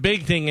think the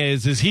big thing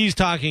is he's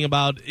talking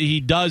about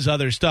he does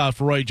other stuff.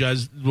 Roy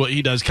does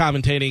he does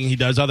commentating, he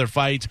does other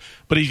fights,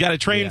 but he's got to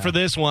train for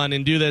this one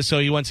and do this, so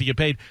he wants to get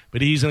paid.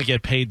 But he's going to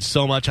get paid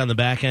so much on the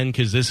back end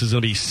because this is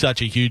going to be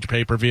such a huge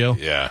pay-per-view.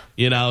 Yeah.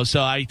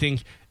 So I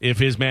think if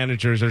his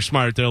managers are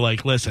smart, they're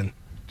like, listen,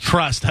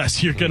 trust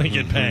us, you're going to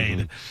get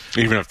paid.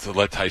 Even if to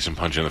let Tyson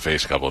punch you in the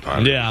face a couple of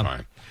times. Yeah.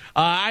 Fine.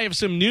 I have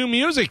some new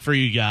music for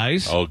you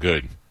guys. Oh,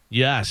 good.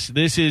 Yes,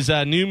 this is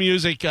new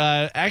music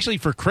actually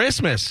for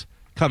Christmas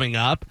coming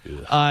up.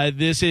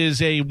 This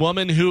is a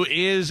woman who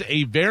is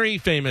a very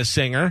famous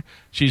singer.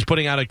 She's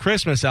putting out a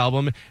Christmas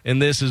album, and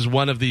this is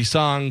one of the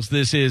songs.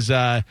 This is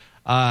I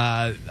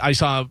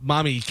Saw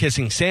Mommy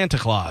Kissing Santa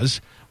Claus.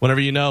 Whenever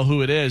you know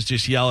who it is,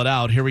 just yell it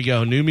out. Here we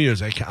go. New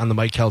music on the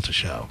Mike Kelta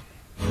Show.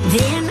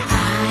 Then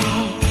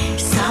I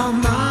saw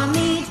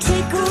Mommy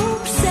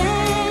tickle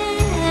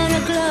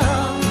Santa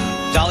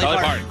Claus. Dolly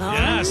Parton.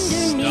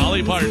 Yes,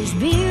 Dolly Parton.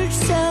 Beard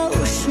so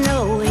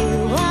snowy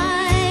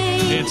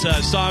white. It's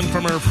a song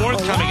from her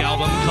forthcoming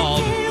album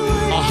called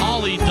A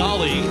Holly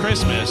Dolly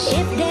Christmas,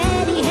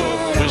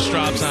 which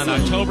drops on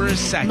October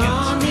 2nd.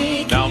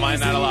 Now, am I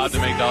not allowed to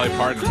make Dolly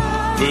Parton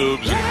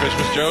boobs and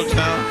Christmas jokes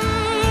now?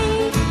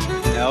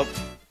 Nope.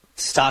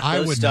 Stock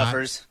those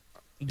stuffers.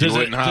 Does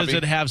wouldn't, Hobby?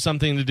 it have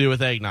something to do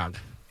with eggnog?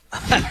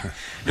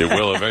 It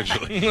will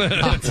eventually.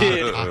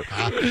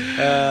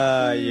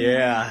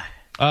 Yeah.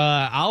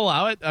 I'll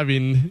allow it. I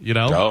mean,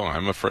 No,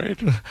 I'm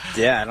afraid.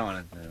 Yeah, I don't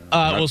want to.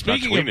 Well,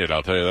 speaking not it,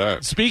 I'll tell you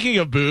that. Speaking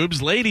of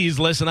boobs, ladies,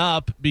 listen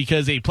up,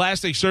 because a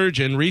plastic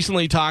surgeon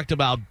recently talked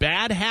about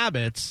bad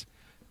habits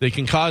that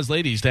can cause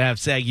ladies to have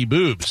saggy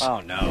boobs.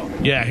 Oh, no.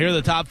 Yeah, here are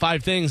the top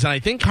 5 things. And I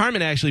think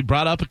Carmen actually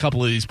brought up a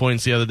couple of these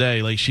points the other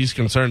day. Like, she's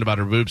concerned about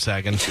her boob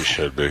sagging. She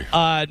should be.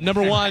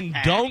 Number 1,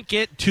 don't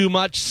get too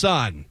much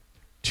sun.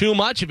 Too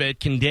much of it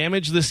can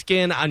damage the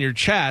skin on your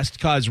chest,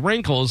 cause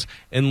wrinkles,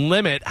 and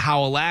limit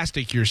how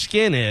elastic your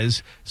skin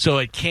is, so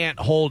it can't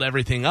hold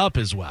everything up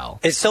as well.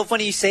 It's so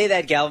funny you say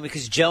that, Galvin,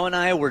 because Joe and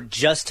I were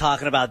just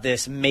talking about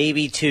this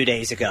maybe 2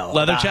 days ago.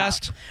 Leather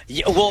chest?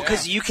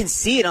 Because you can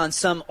see it on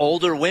some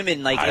older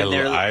women.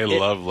 I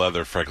love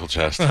leather freckle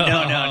chest.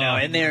 No.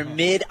 In their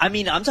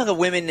I'm talking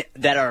women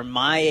that are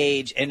my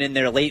age and in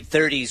their late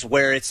 30s,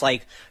 where it's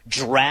like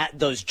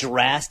those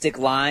drastic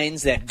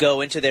lines that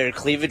go into their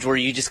cleavage where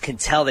you just can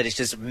tell that it's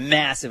just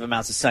massive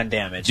amounts of sun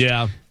damage.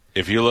 Yeah.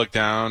 If you look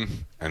down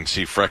and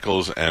see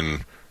freckles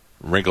and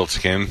wrinkled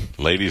skin,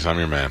 ladies, I'm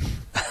your man.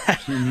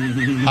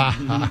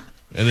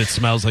 And it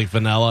smells like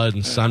vanilla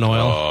and sun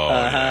oil.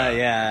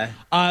 Yeah.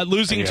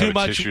 Losing too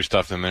much tissue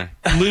stuffed in there.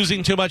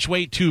 Losing too much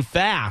weight too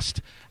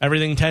fast.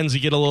 Everything tends to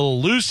get a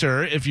little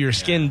looser if your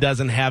skin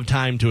doesn't have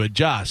time to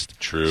adjust.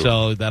 True.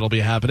 So that'll be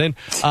happening.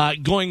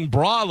 Going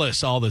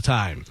braless all the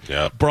time.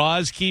 Yeah.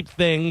 Bras keep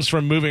things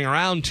from moving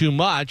around too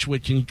much,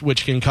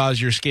 which can cause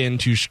your skin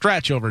to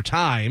stretch over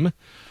time.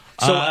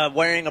 So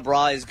wearing a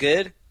bra is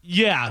good?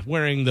 Yeah,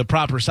 wearing the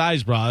proper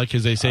size bra,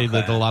 because they say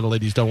that a lot of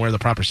ladies don't wear the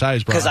proper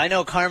size bra. Because I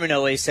know Carmen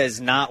always says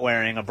not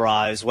wearing a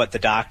bra is what the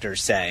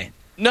doctors say.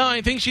 No,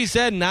 I think she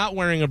said not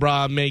wearing a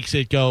bra makes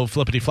it go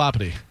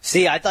flippity-floppity.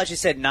 See, I thought she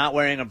said not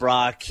wearing a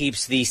bra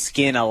keeps the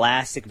skin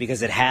elastic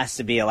because it has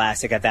to be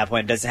elastic at that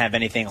point. It doesn't have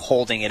anything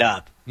holding it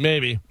up.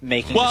 Maybe.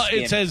 Making the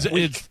skin it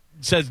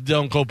says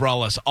don't go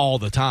braless all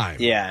the time.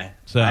 Yeah.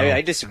 So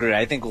I disagree.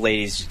 I think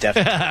ladies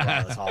definitely go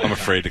braless all the time. I'm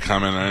afraid to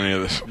comment on any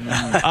of this.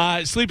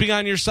 Sleeping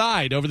on your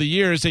side. Over the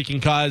years, it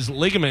can cause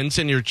ligaments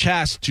in your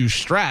chest to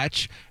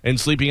stretch, and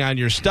sleeping on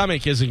your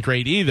stomach isn't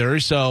great either.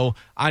 So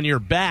on your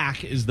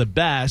back is the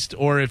best,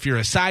 or if you're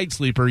a side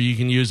sleeper, you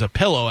can use a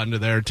pillow under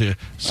there to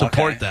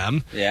support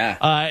them. Yeah.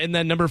 And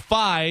then number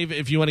 5,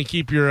 if you want to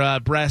keep your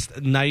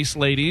breast nice,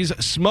 ladies,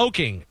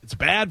 smoking. It's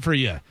bad for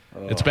you.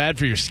 It's bad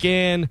for your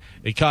skin.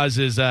 It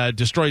causes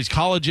destroys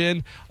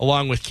collagen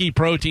along with key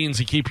proteins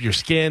to keep your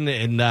skin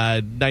and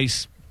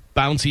nice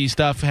bouncy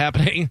stuff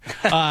happening.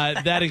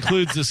 That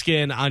includes the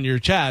skin on your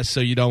chest, so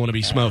you don't want to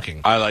be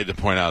smoking. I like to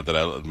point out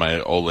that my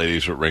old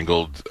ladies with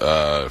wrinkled,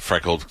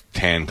 freckled,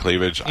 tan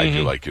cleavage, I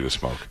do like you to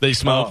smoke. They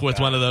smoke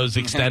with one of those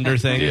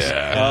extender things.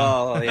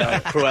 Yeah.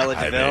 Cruella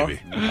Hi, DeVille. baby.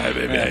 Hi,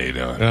 baby. How you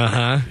doing?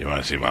 Uh-huh. You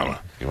want to see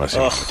Mama? You want to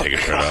see Mama take a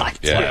shirt off?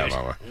 Yeah,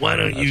 Mama. Why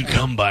don't you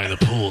come by the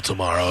pool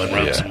tomorrow and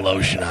rub some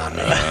lotion on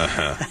me?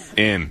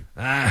 In.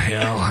 I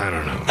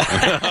don't know.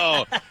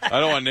 Oh, I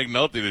don't want Nick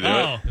Nolte to do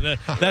it.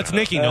 That's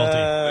Nicky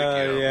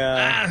Nolte.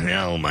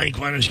 Yeah. Mike,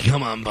 why don't you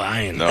come on by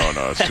and No,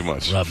 it's too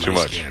much. rub Too my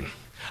much. skin.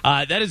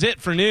 That is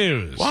it for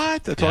news.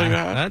 What? That's all you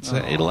got? That's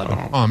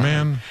 8:11. Oh,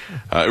 man.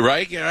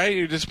 Right?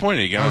 You're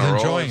disappointed. You get on a roll.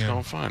 enjoying It's it.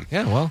 going fun.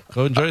 Yeah, well,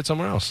 go enjoy it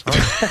somewhere else.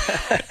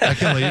 I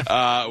can leave.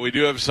 We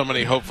do have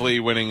somebody hopefully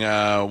winning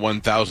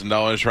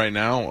 $1,000 right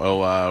now.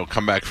 We'll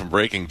come back from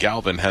break, and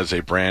Galvin has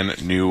a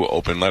brand new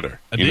open letter.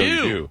 I You do. know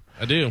you do.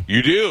 I do.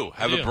 You do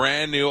have a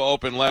brand new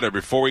open letter.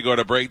 Before we go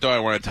to break, though, I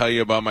want to tell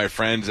you about my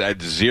friends at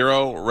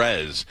Zero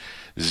Res.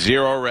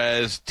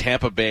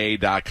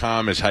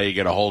 ZeroResTampaBay.com is how you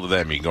get a hold of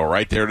them. You can go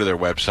right there to their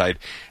website,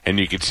 and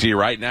you can see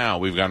right now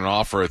we've got an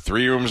offer of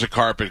 3 rooms of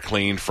carpet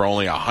cleaned for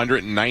only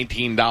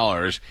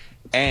 $119,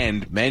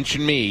 and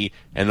mention me,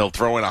 and they'll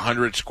throw in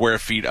 100 square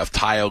feet of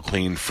tile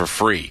cleaned for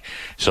free.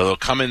 So they'll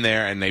come in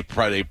there, and they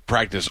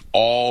practice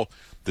all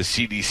the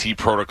CDC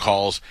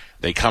protocols.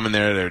 They come in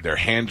there, their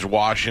hands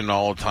washing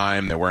all the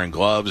time. They're wearing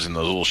gloves and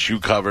those little shoe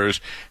covers.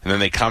 And then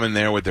they come in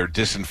there with their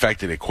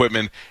disinfected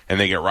equipment, and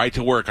they get right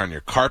to work on your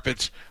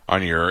carpets,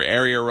 on your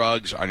area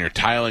rugs, on your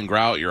tile and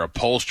grout, your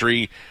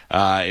upholstery.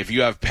 If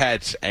you have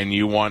pets and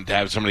you want to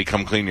have somebody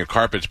come clean your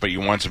carpets, but you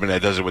want somebody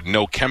that does it with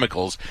no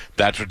chemicals,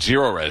 that's what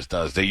Zero Res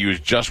does. They use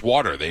just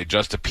water. They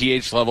adjust the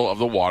pH level of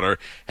the water,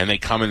 and they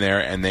come in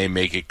there and they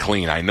make it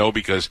clean. I know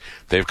because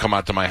they've come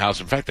out to my house.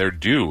 In fact, they're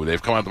due.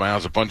 They've come out to my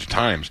house a bunch of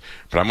times,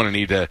 but I'm going to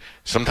need to.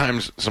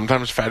 Sometimes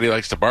Fatty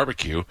likes to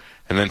barbecue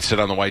and then sit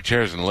on the white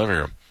chairs in the living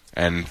room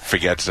and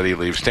forgets that he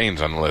leaves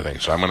stains on the living.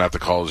 So I'm going to have to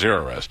call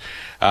Zero Res.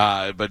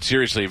 But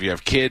seriously, if you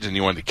have kids and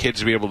you want the kids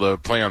to be able to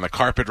play on the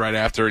carpet right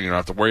after, and you don't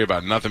have to worry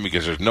about nothing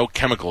because there's no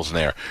chemicals in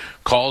there,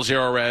 call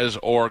Zero Res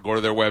or go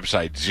to their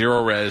website,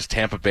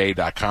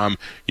 ZeroResTampaBay.com.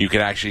 You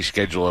can actually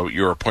schedule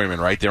your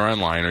appointment right there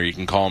online, or you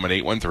can call them at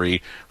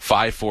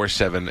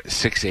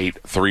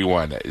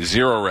 813-547-6831.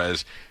 Zero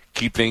Res.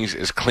 Keep things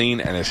as clean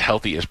and as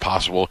healthy as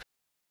possible.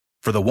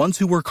 For the ones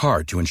who work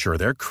hard to ensure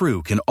their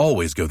crew can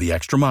always go the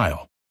extra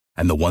mile,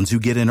 and the ones who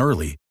get in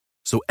early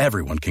so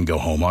everyone can go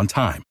home on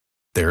time.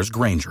 There's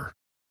Grainger,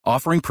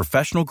 offering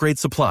professional-grade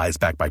supplies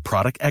backed by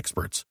product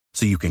experts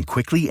so you can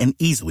quickly and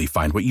easily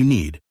find what you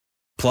need.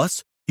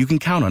 Plus, you can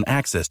count on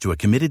access to a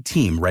committed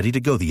team ready to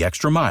go the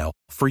extra mile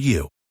for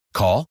you.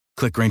 Call,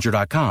 click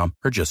Grainger.com,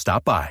 or just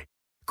stop by.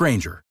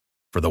 Grainger,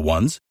 for the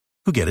ones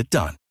who get it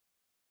done.